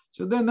chair,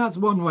 so then that's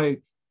one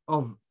way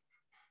of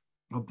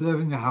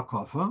observing the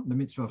hakafa, the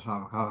mitzvah of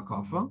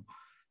hakafa.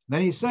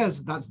 Then he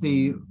says that's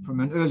from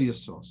an earlier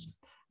source.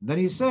 Then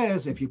he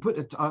says if you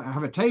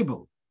have a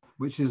table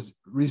which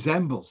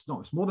resembles,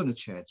 no, it's more than a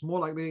chair, it's more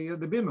like the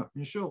bima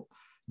in shul,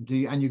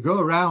 and you go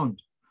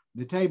around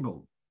the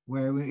table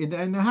where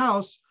in the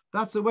house,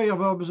 that's the way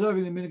of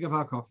observing the minig of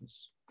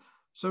hakafas.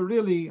 So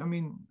really, I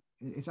mean,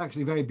 it's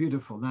actually very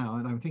beautiful now,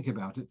 and I'm thinking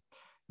about it,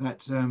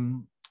 that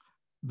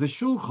The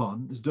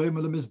shulchan is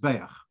doimel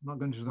mizbeach. I'm not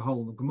going to the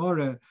whole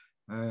Gemara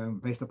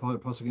based upon the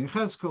pasuk in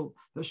Cheskel.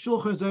 The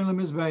shulchan is doimel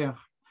mizbeach.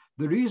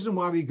 The reason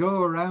why we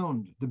go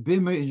around the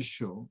bima in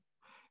shul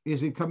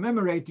is in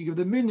commemorating of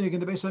the minhag in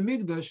the Beis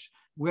Hamikdash,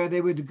 where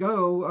they would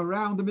go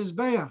around the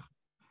mizbeach.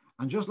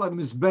 And just like the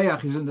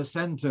mizbeach is in the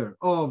center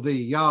of the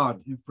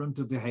yard in front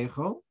of the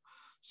heichal,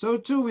 so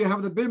too we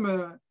have the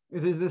bima.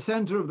 It is the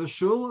center of the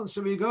shul,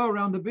 so we go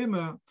around the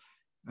bima,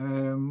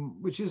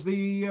 which is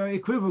the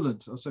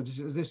equivalent, or so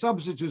the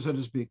substitute, so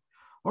to speak.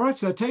 All right,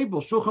 so a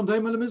table, shulchan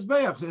doimel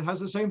mizbeach, it has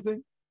the same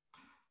thing.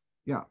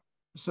 Yeah.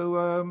 So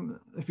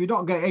if you're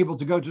not able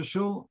to go to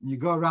shul, you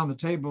go around the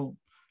table,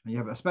 and you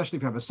have, especially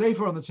if you have a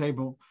sefer on the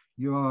table,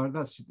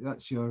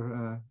 that's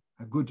your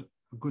a good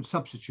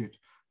substitute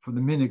for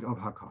the minhag of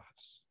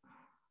hakafas.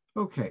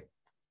 Okay.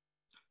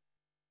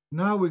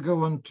 Now we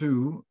go on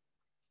to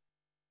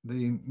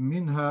the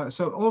minha.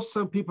 So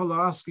also people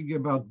are asking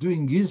about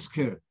doing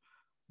yizker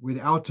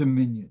without a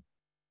minyan.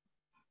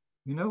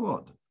 You know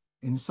what?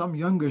 In some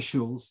younger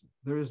shuls,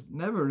 there is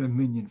never a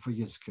minyan for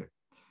yizker,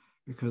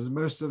 because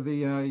most of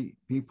the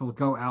people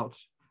go out,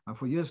 and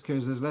for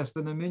yizker there's less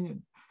than a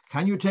minyan.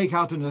 Can you take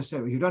out a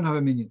sefer? You don't have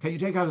a minyan. Can you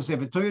take out a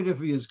sefer Torah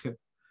for yizker?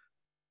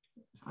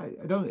 I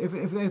don't.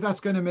 If that's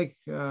going to make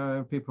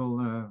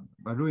people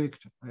baruch,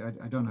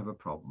 I don't have a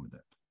problem with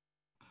that.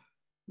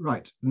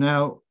 Right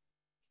now,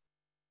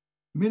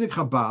 minhag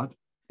Chabad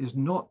is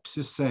not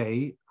to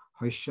say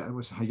was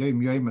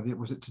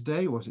it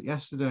today? Was it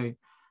yesterday?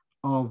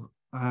 Of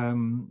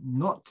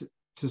not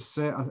to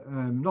say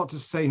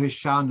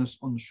Hoshanos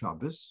on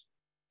Shabbos.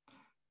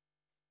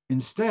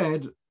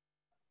 Instead,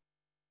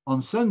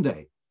 on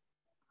Sunday,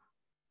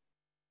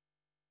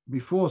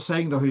 before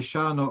saying the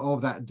Hoshana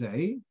of that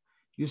day,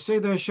 you say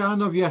the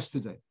Hoshana of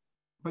yesterday,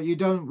 but we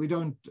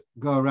don't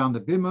go around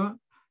the bima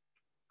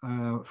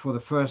for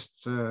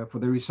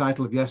the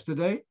recital of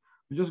yesterday.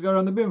 We just go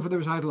around the bima for the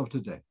recital of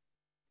today.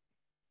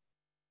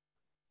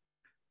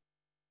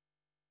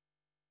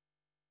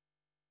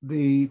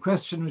 The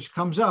question which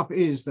comes up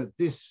is that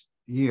this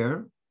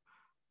year,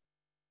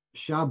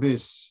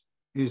 Shabbos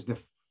is the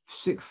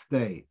 6th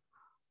day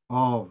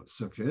of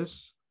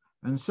Sukkos,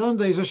 and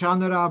Sunday is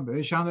Hoshana Rabbah.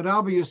 Hoshana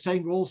Rabbah, you're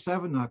saying all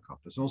 7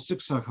 hakafas, all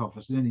 6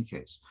 hakafas in any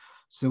case.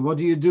 So what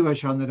do you do,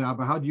 Hoshana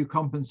Rabbah? How do you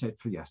compensate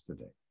for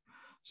yesterday?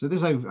 So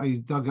this I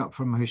dug up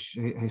from his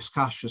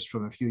kashas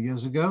from a few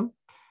years ago,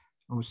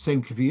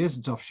 same kviyas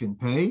in Tofshin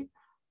Pei,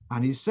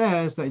 and he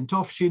says that in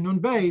Tofshin Nun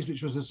Beis,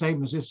 which was the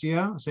same as this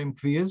year, same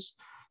kviyas,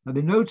 that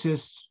they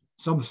noticed,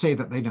 some say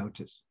that they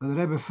noticed, that the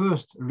Rebbe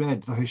first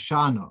read the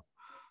Hoshana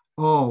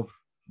of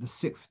the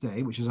 6th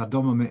day, which is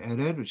Adoma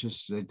Me'ered, which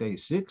is day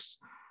 6,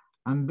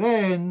 and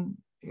then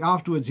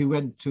afterwards he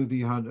went to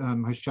the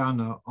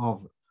Hoshana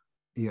of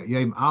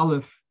Yom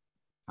Aleph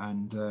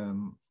and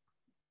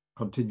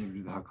continued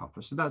with the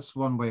Hakafah. So that's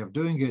one way of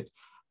doing it.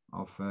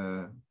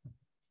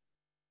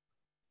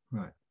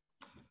 Right.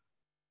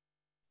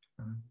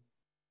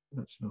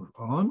 Let's move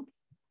on.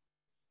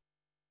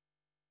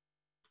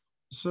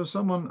 So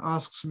someone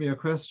asks me a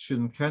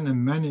question: can a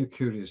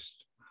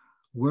manicurist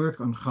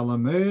work on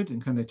Chalamed,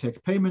 and can they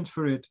take payment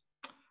for it?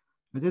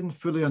 I didn't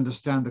fully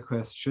understand the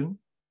question.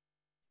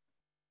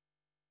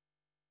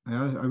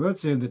 I wrote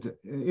to him that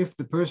if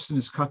the person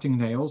is cutting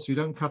nails, you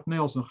don't cut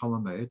nails on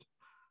Chalamed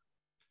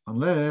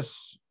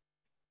unless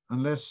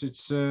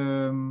it's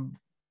there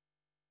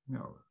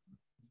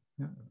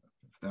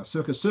are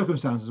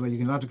circumstances where you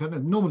can allowed to cut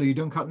nails. Normally you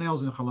don't cut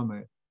nails in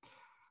Chalamed.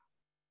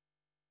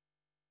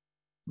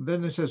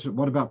 Then it says,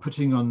 what about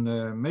putting on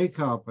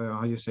makeup?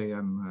 How you say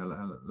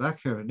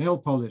lacquer, nail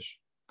polish?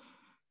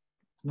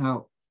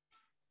 Now,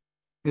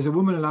 is a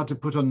woman allowed to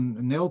put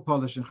on nail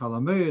polish in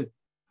Chalamed?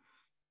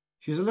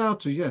 She's allowed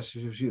to, yes.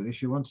 If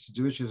she wants to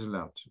do it, she's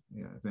allowed to.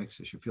 Yeah, it makes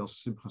it. She feels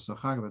simcha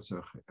sachag. That's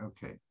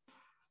okay.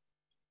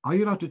 Are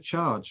you allowed to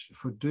charge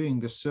for doing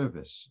this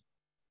service?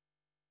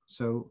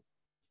 So,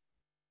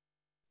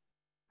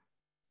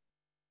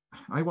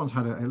 I once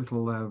had a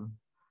little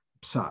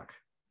psak.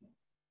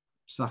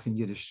 Psak in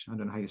Yiddish. I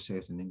don't know how you say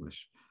it in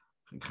English.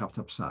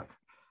 Psak.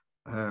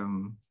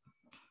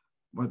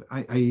 But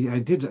I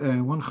did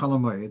one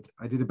Chalamoid.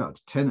 I did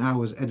about 10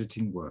 hours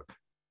editing work,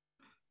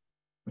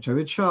 which I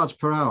would charge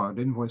per hour, I'd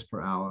invoice per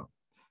hour.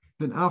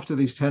 Then after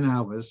these 10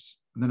 hours,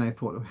 then I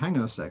thought, oh, hang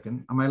on a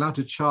second, am I allowed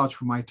to charge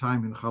for my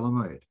time in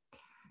Chalamoid?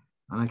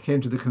 And I came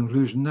to the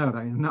conclusion, no,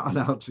 that you're not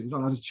allowed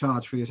to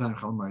charge for your time in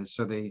Chalamoid.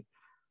 So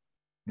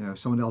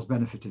someone else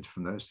benefited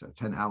from those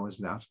 10 hours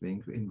without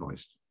being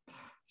invoiced.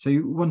 So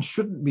one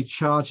shouldn't be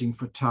charging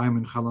for time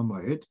in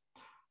Chalamoid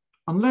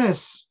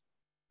unless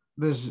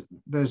there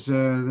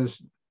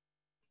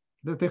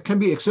can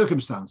be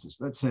circumstances.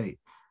 Let's say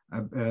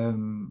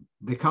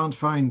they can't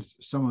find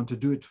someone to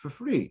do it for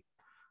free,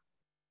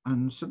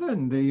 and so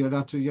then you're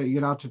allowed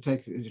to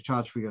take a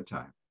charge for your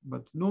time.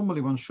 But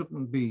normally one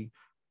shouldn't be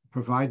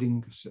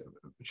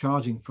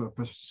charging for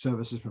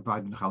services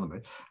provided in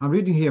Chalamoid. I'm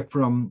reading here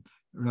from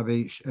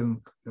Rabbi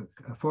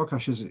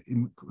Forkash's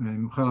in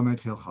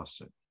Chalamoid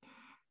Hilchos.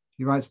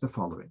 he writes the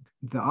following.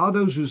 There are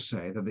those who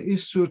say that the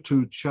issur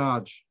to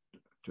charge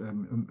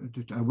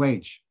a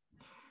wage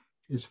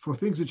is for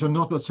things which are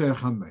not l'tzorech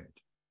hamoed.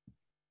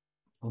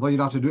 Although you're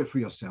allowed to do it for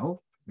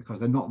yourself,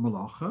 because they're not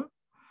malacha,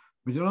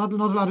 but you're not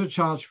allowed to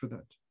charge for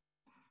that.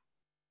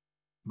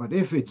 But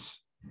if it's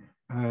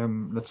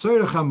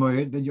l'tzorech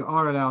hamoed, then you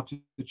are allowed to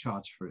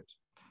charge for it.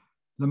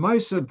 The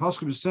Ma'aseh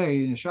Poskim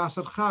say in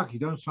Schach you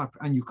don't have,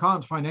 and you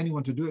can't find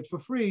anyone to do it for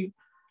free,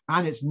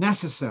 and it's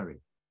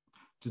necessary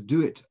to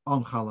do it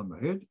on Chol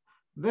Hamoed,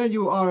 then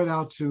you are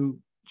allowed to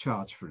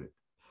charge for it.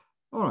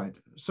 All right.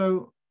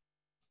 So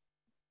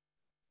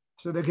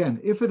again,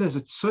 if it is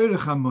a tzorech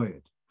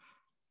hamoed,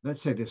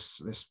 let's say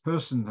this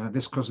person,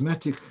 this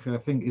cosmetic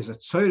thing is a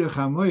tzorech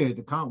hamoed,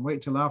 it can't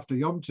wait till after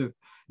Yom Tov,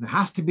 and it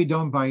has to be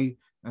done by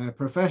a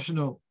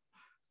professional.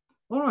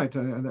 All right,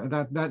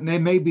 that there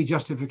may be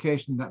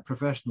justification that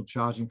professional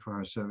charging for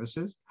her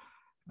services.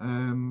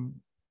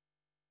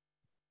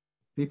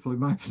 People in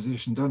my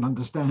position don't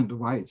understand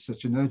why it's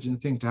such an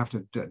urgent thing to have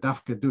to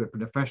do it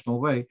in a professional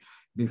way,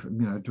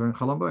 during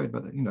Chol Hamoed.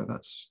 But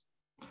that's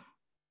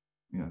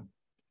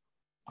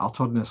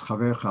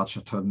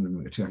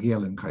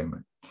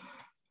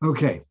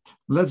Okay,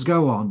 let's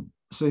go on.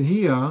 So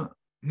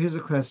here's a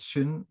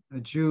question. A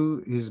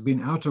Jew has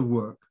been out of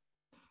work,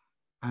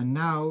 and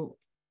now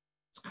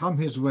it's come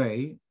his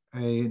way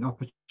an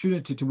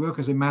opportunity to work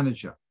as a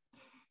manager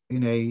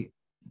in a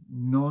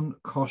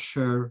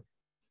non-kosher,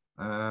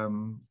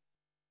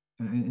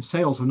 in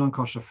sales of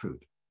non-kosher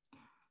food.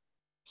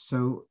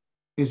 So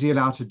is he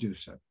allowed to do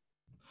so?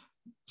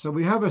 So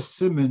we have a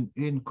siman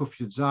in Kuf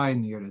Yud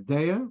Zayin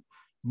Yeredeya,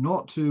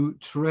 not to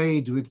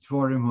trade with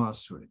Dvorim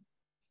Ha'asurim.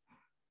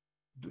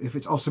 If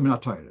it's also min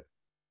HaTorah.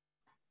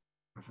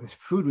 If it's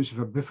food which is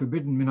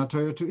forbidden min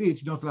HaTorah to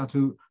eat, you're not allowed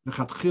to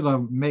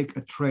make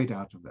a trade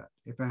out of that.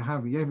 If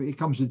it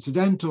comes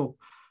incidental,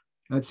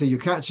 let's say you're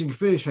catching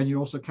fish and you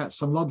also catch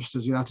some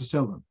lobsters, you're allowed to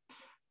sell them.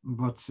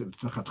 But to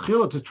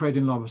trade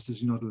in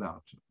lobsters, you're not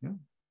allowed to. Yeah?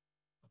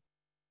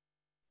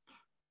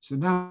 So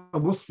now,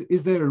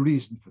 is there a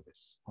reason for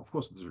this? Of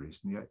course, there's a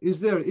reason. Yeah, is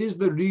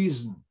the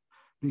reason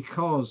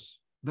because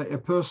that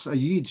a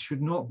yid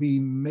should not be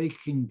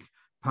making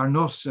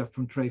parnosa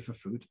from tray for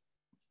food,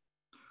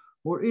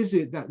 or is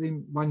it that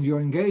when you're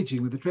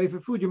engaging with the tray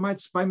for food, you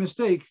might by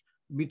mistake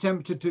be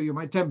tempted to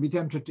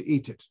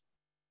eat it?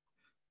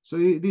 So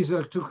these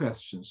are two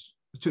questions,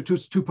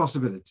 two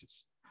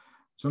possibilities.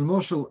 So,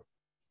 Marshall,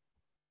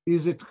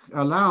 is it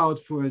allowed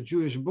for a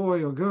Jewish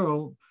boy or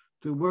girl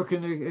to work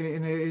in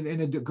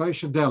a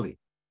kosher deli?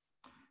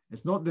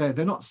 It's not there.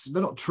 They're not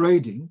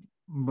trading,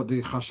 but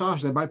the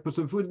chashash they might put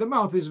some food in the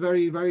mouth is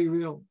very, very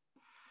real.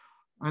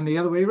 And the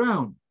other way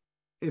around,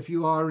 if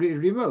you are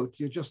remote,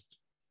 you're just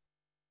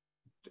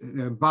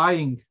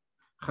buying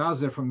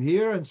chazer from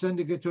here and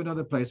sending it to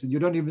another place, and you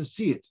don't even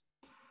see it.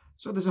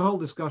 So there's a whole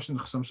discussion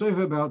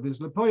about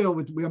this. We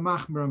are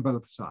machmer on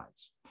both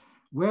sides.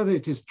 Whether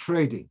it is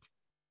trading,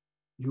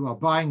 you are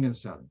buying and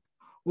selling,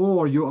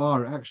 or you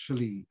are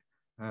actually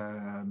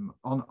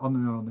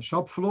on the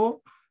shop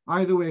floor,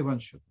 either way one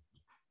should.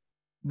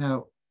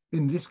 Now,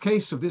 in this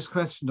case of this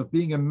question of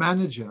being a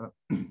manager,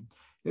 he's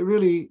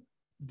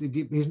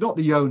not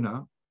the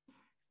owner,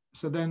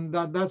 so then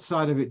that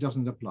side of it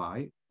doesn't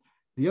apply.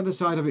 The other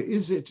side of it,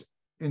 is it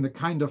in the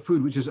kind of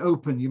food which is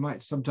open, you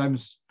might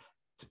sometimes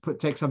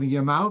take something in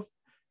your mouth,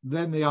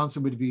 then the answer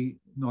would be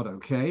not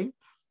okay.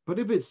 But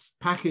if it's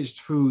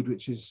packaged food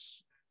which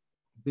is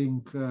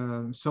being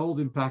sold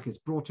in packets,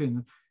 brought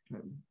in,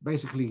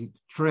 basically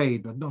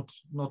trade, but not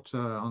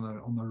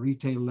on a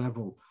retail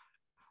level,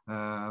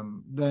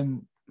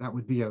 then that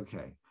would be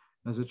okay.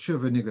 There's a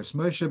tshuva Nigras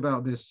Moshe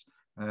about this.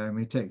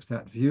 He takes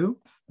that view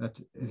that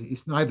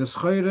it's neither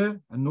schore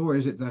and nor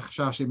is it the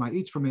chashash might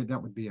eat from it.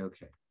 That would be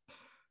okay.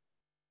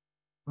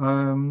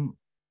 The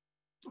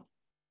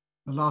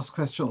last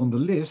question on the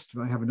list,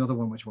 I have another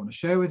one which I want to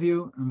share with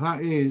you, and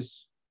that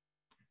is: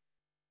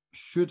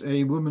 should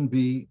a woman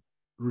be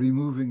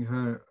removing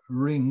her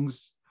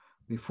rings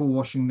before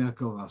washing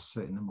nekel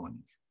vasa in the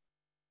morning?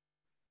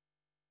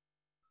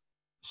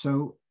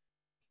 So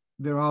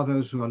there are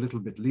those who are a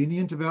little bit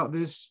lenient about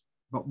this,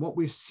 but what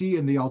we see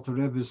in the Alter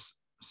Rebbe's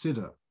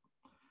Siddur,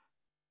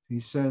 he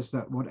says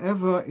that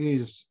whatever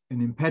is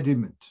an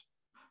impediment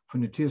for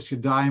Netilas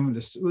Yadayim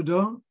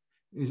l'Seudah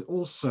is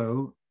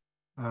also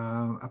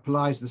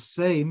applies the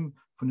same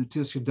for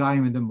Netilas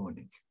Yadayim in the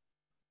morning.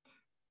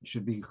 It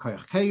should be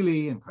koyach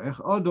keli and koyach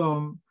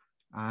odom,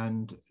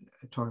 and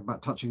talk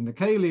about touching the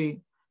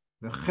keli.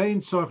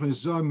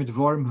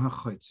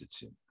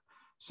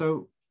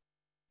 So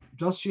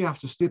does she have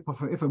to sleep off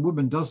her? If a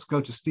woman does go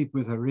to sleep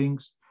with her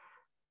rings,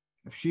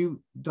 if she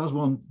does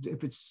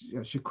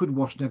she could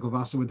wash nekel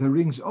vasa with her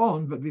rings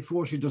on, but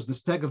before she does the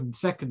second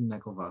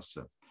nekel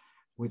vasa,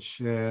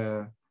 which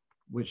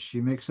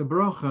she makes a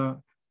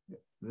brocha,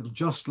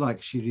 just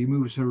like she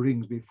removes her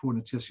rings before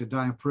Netilas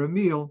Yadayim for a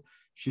meal,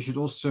 she should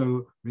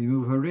also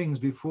remove her rings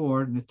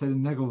before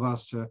nekel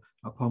vasa,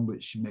 upon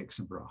which she makes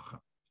a brocha.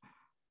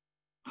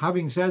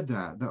 Having said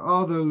that, there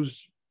are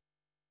those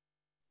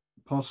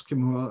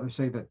poskim who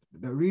say that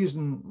the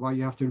reason why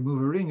you have to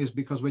remove a ring is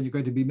because when you're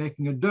going to be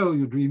making a dough,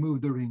 you'd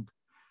remove the ring.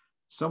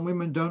 Some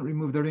women don't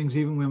remove the rings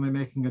even when they're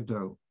making a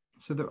dough.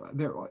 So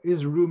there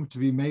is room to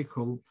be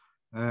makel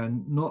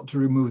and not to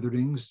remove the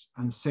rings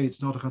and say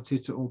it's not a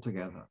chatzitza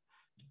altogether.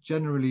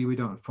 Generally, we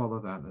don't follow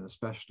that, and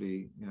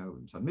especially,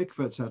 some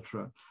mikveh,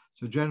 etc.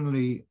 So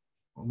generally,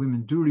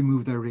 women do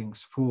remove their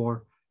rings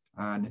for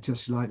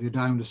Netilas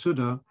Yadayim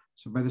L'Suda.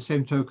 So by the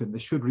same token, they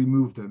should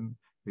remove them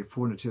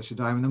before Netilas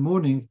Yadayim in the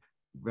morning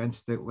when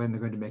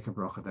they're going to make a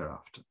brocho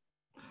thereafter.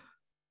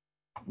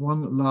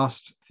 One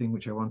last thing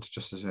which I want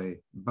just as a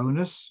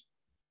bonus.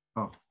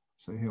 Oh,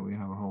 so here we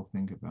have a whole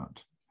thing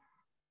about,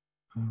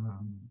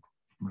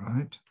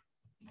 right.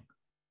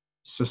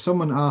 So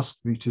someone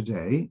asked me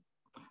today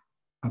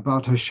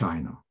about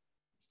Hoshana.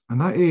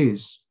 And that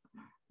is,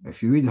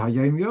 if you read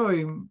Hayom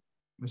Yom,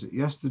 was it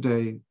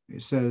yesterday,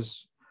 it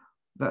says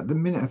that the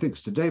minute, I think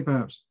it's today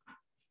perhaps,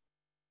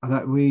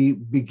 that we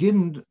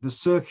begin the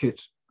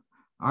circuit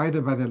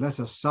either by the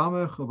letter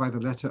Samach or by the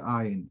letter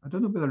Ayin. I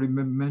don't know whether I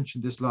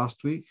mentioned this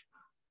last week.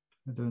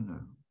 I don't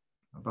know.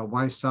 About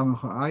why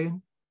Samach or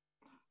Ayin?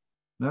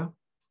 No?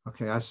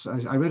 Okay,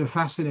 I read a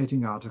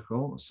fascinating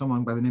article.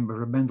 Someone by the name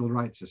of Mendel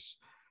writes this.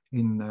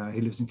 He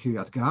lives in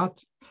Kiryat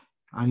Gat,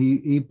 and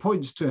he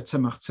points to a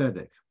Tzemach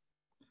Tzedek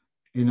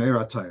in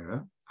Eira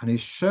Torah, and he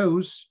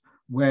shows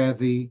where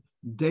the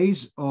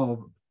days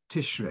of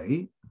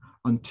Tishrei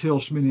until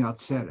Shmini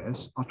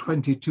Atzeres are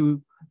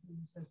 22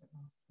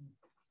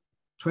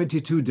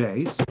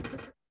 days,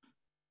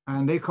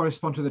 and they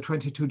correspond to the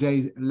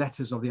 22-day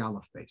letters of the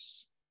Aleph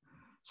base.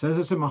 Says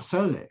it's a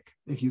Tzedek,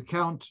 if you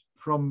count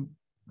from,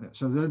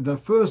 so the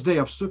first day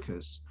of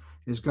Sukkos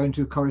is going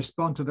to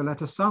correspond to the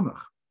letter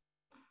Samach.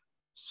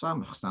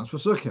 Samach stands for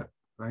Sukkah.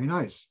 Very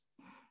nice.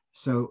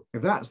 So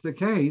if that's the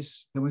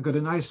case, then we've got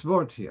a nice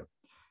word here.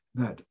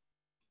 That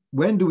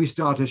when do we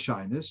start a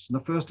shyness? On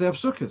the first day of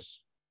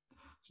Sukkos.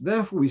 So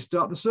therefore, we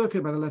start the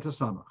circuit by the letter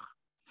Samach.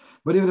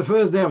 But if the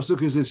first day of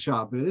Sukkos is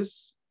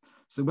Shabbos,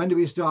 so when do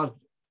we start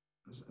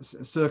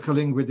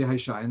circling with the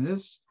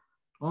Hashyness?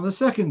 On the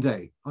second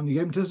day, on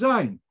Yom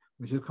Tov,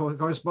 which is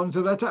corresponding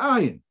to the letter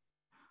Ayin.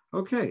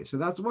 Okay, so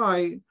that's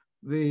why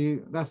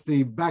that's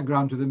the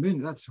background to the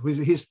minhag. That's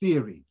his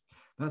theory.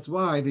 That's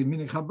why the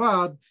minhag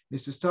Chabad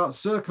is to start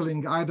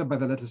circling either by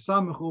the letter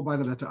Samach or by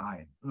the letter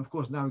Ayin. And of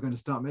course, now we're going to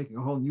start making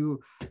a whole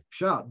new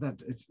shot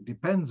that it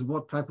depends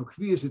what type of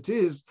kviyas it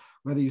is,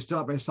 whether you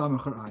start by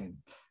Samach or Ayin.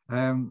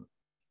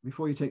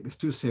 Before you take this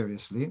too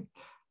seriously,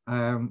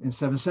 in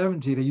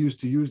 770, they used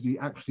to usually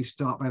actually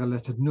start by the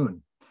letter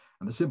Nun.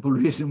 And the simple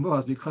reason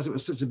was because it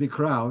was such a big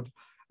crowd,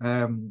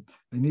 they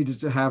needed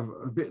to have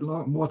a bit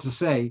more to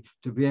say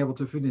to be able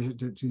to finish it,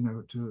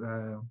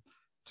 to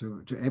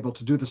able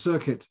to do the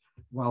circuit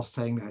while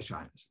saying the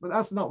Hashyness. But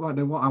that's not what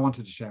I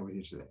wanted to share with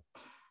you today.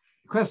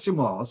 The question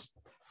was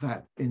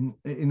that in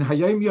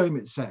Hayom Yom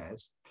it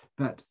says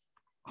that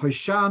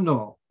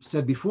Hoshano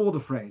said before the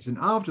phrase and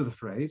after the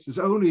phrase is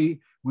only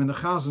when the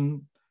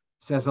Chazan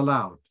says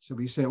aloud. So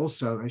we say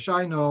also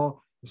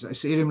Hoshano,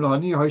 Seirim lo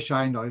ani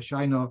Hoshano,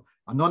 Hoshano,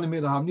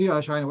 Anonymous lo hamni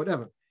Hoshano,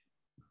 whatever.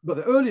 But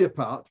the earlier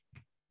part,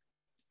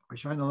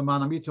 Hoshano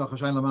l'man amitoch,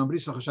 Hoshano l'man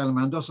brisach, Hoshano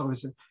l'man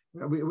dosach,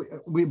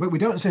 we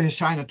don't say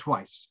Hoshano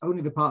twice,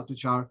 only the parts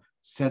which are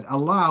said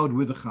aloud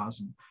with the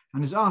Chazan,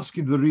 and is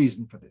asking the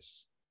reason for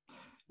this.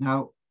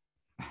 Now,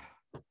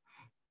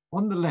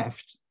 on the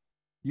left,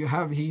 you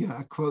have here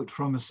a quote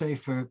from a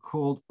sefer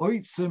called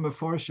Yoitze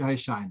Meforshe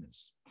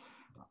Hashyness.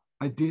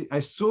 I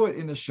saw it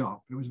in the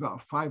shop. It was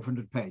about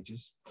 500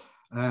 pages,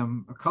 a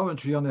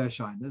commentary on the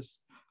Hashyness.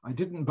 I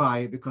didn't buy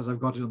it because I've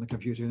got it on the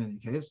computer in any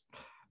case.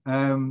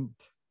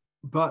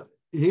 But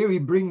here he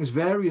brings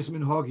various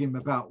minhagim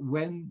about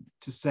when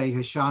to say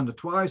Hoshana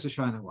twice,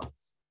 Hoshana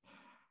once.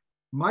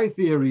 My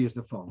theory is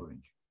the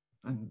following,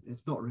 and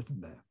it's not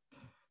written there.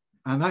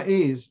 And that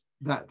is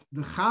that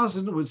the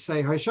Chazan would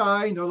say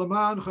Hoshano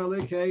l'man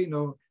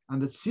chalikeinu,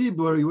 and the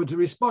Tzibur he would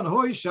respond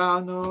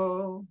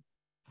Hoshano,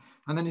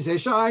 and then he say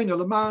Hoshano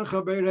l'man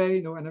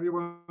chabereinu, and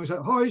everyone would say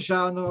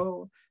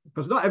Hoshano,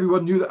 because not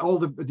everyone knew all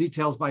the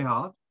details by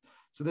heart.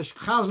 So the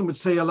Chazan would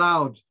say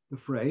aloud the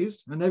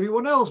phrase, and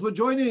everyone else would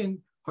join in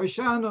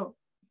Hoshano,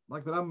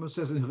 like the Rambam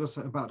says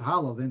about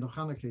Halal. Then the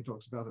Chanukah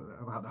talks about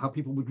how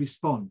people would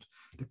respond,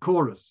 the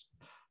chorus.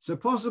 So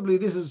possibly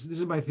this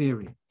is my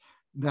theory,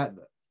 that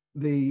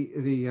the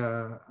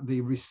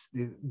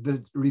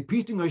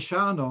repeating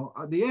Hoshano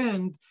at the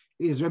end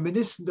is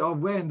reminiscent of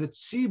when the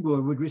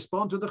Tzibur would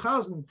respond to the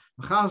Chazan.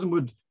 The Chazan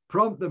would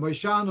prompt them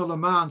Hoshano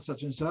l'man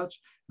such and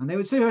such, and they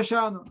would say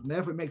Hoshano. And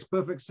therefore, it makes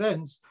perfect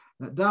sense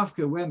that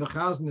Dafka, when the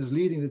Chazan is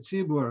leading the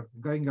Tzibur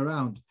going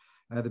around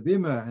the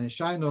Bima and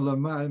Hoshano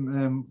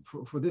l'man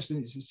for this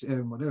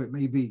whatever it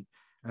may be,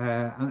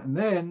 and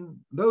then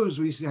those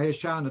we say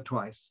Hoshano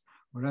twice.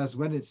 Whereas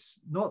when it's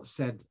not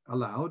said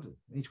aloud,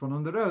 each one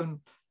on their own,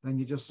 then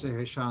you just say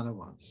Hoshana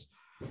once.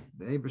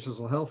 The Abrishas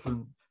will help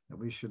them that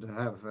we should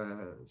have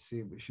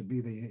we should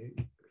be the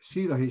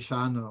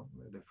Hoshana,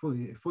 the full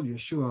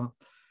Yeshua,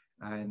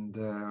 and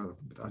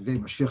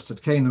Mashiach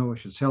Tzedkenu, we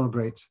should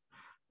celebrate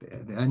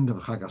the end of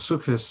Chag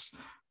Sukkos,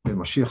 with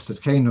Mashiach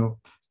Tzidkenu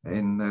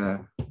in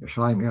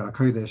Yerushalayim, here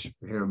HaKodesh,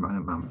 here in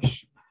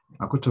Mamish.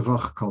 A good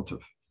Tavach, Kol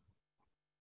Tov.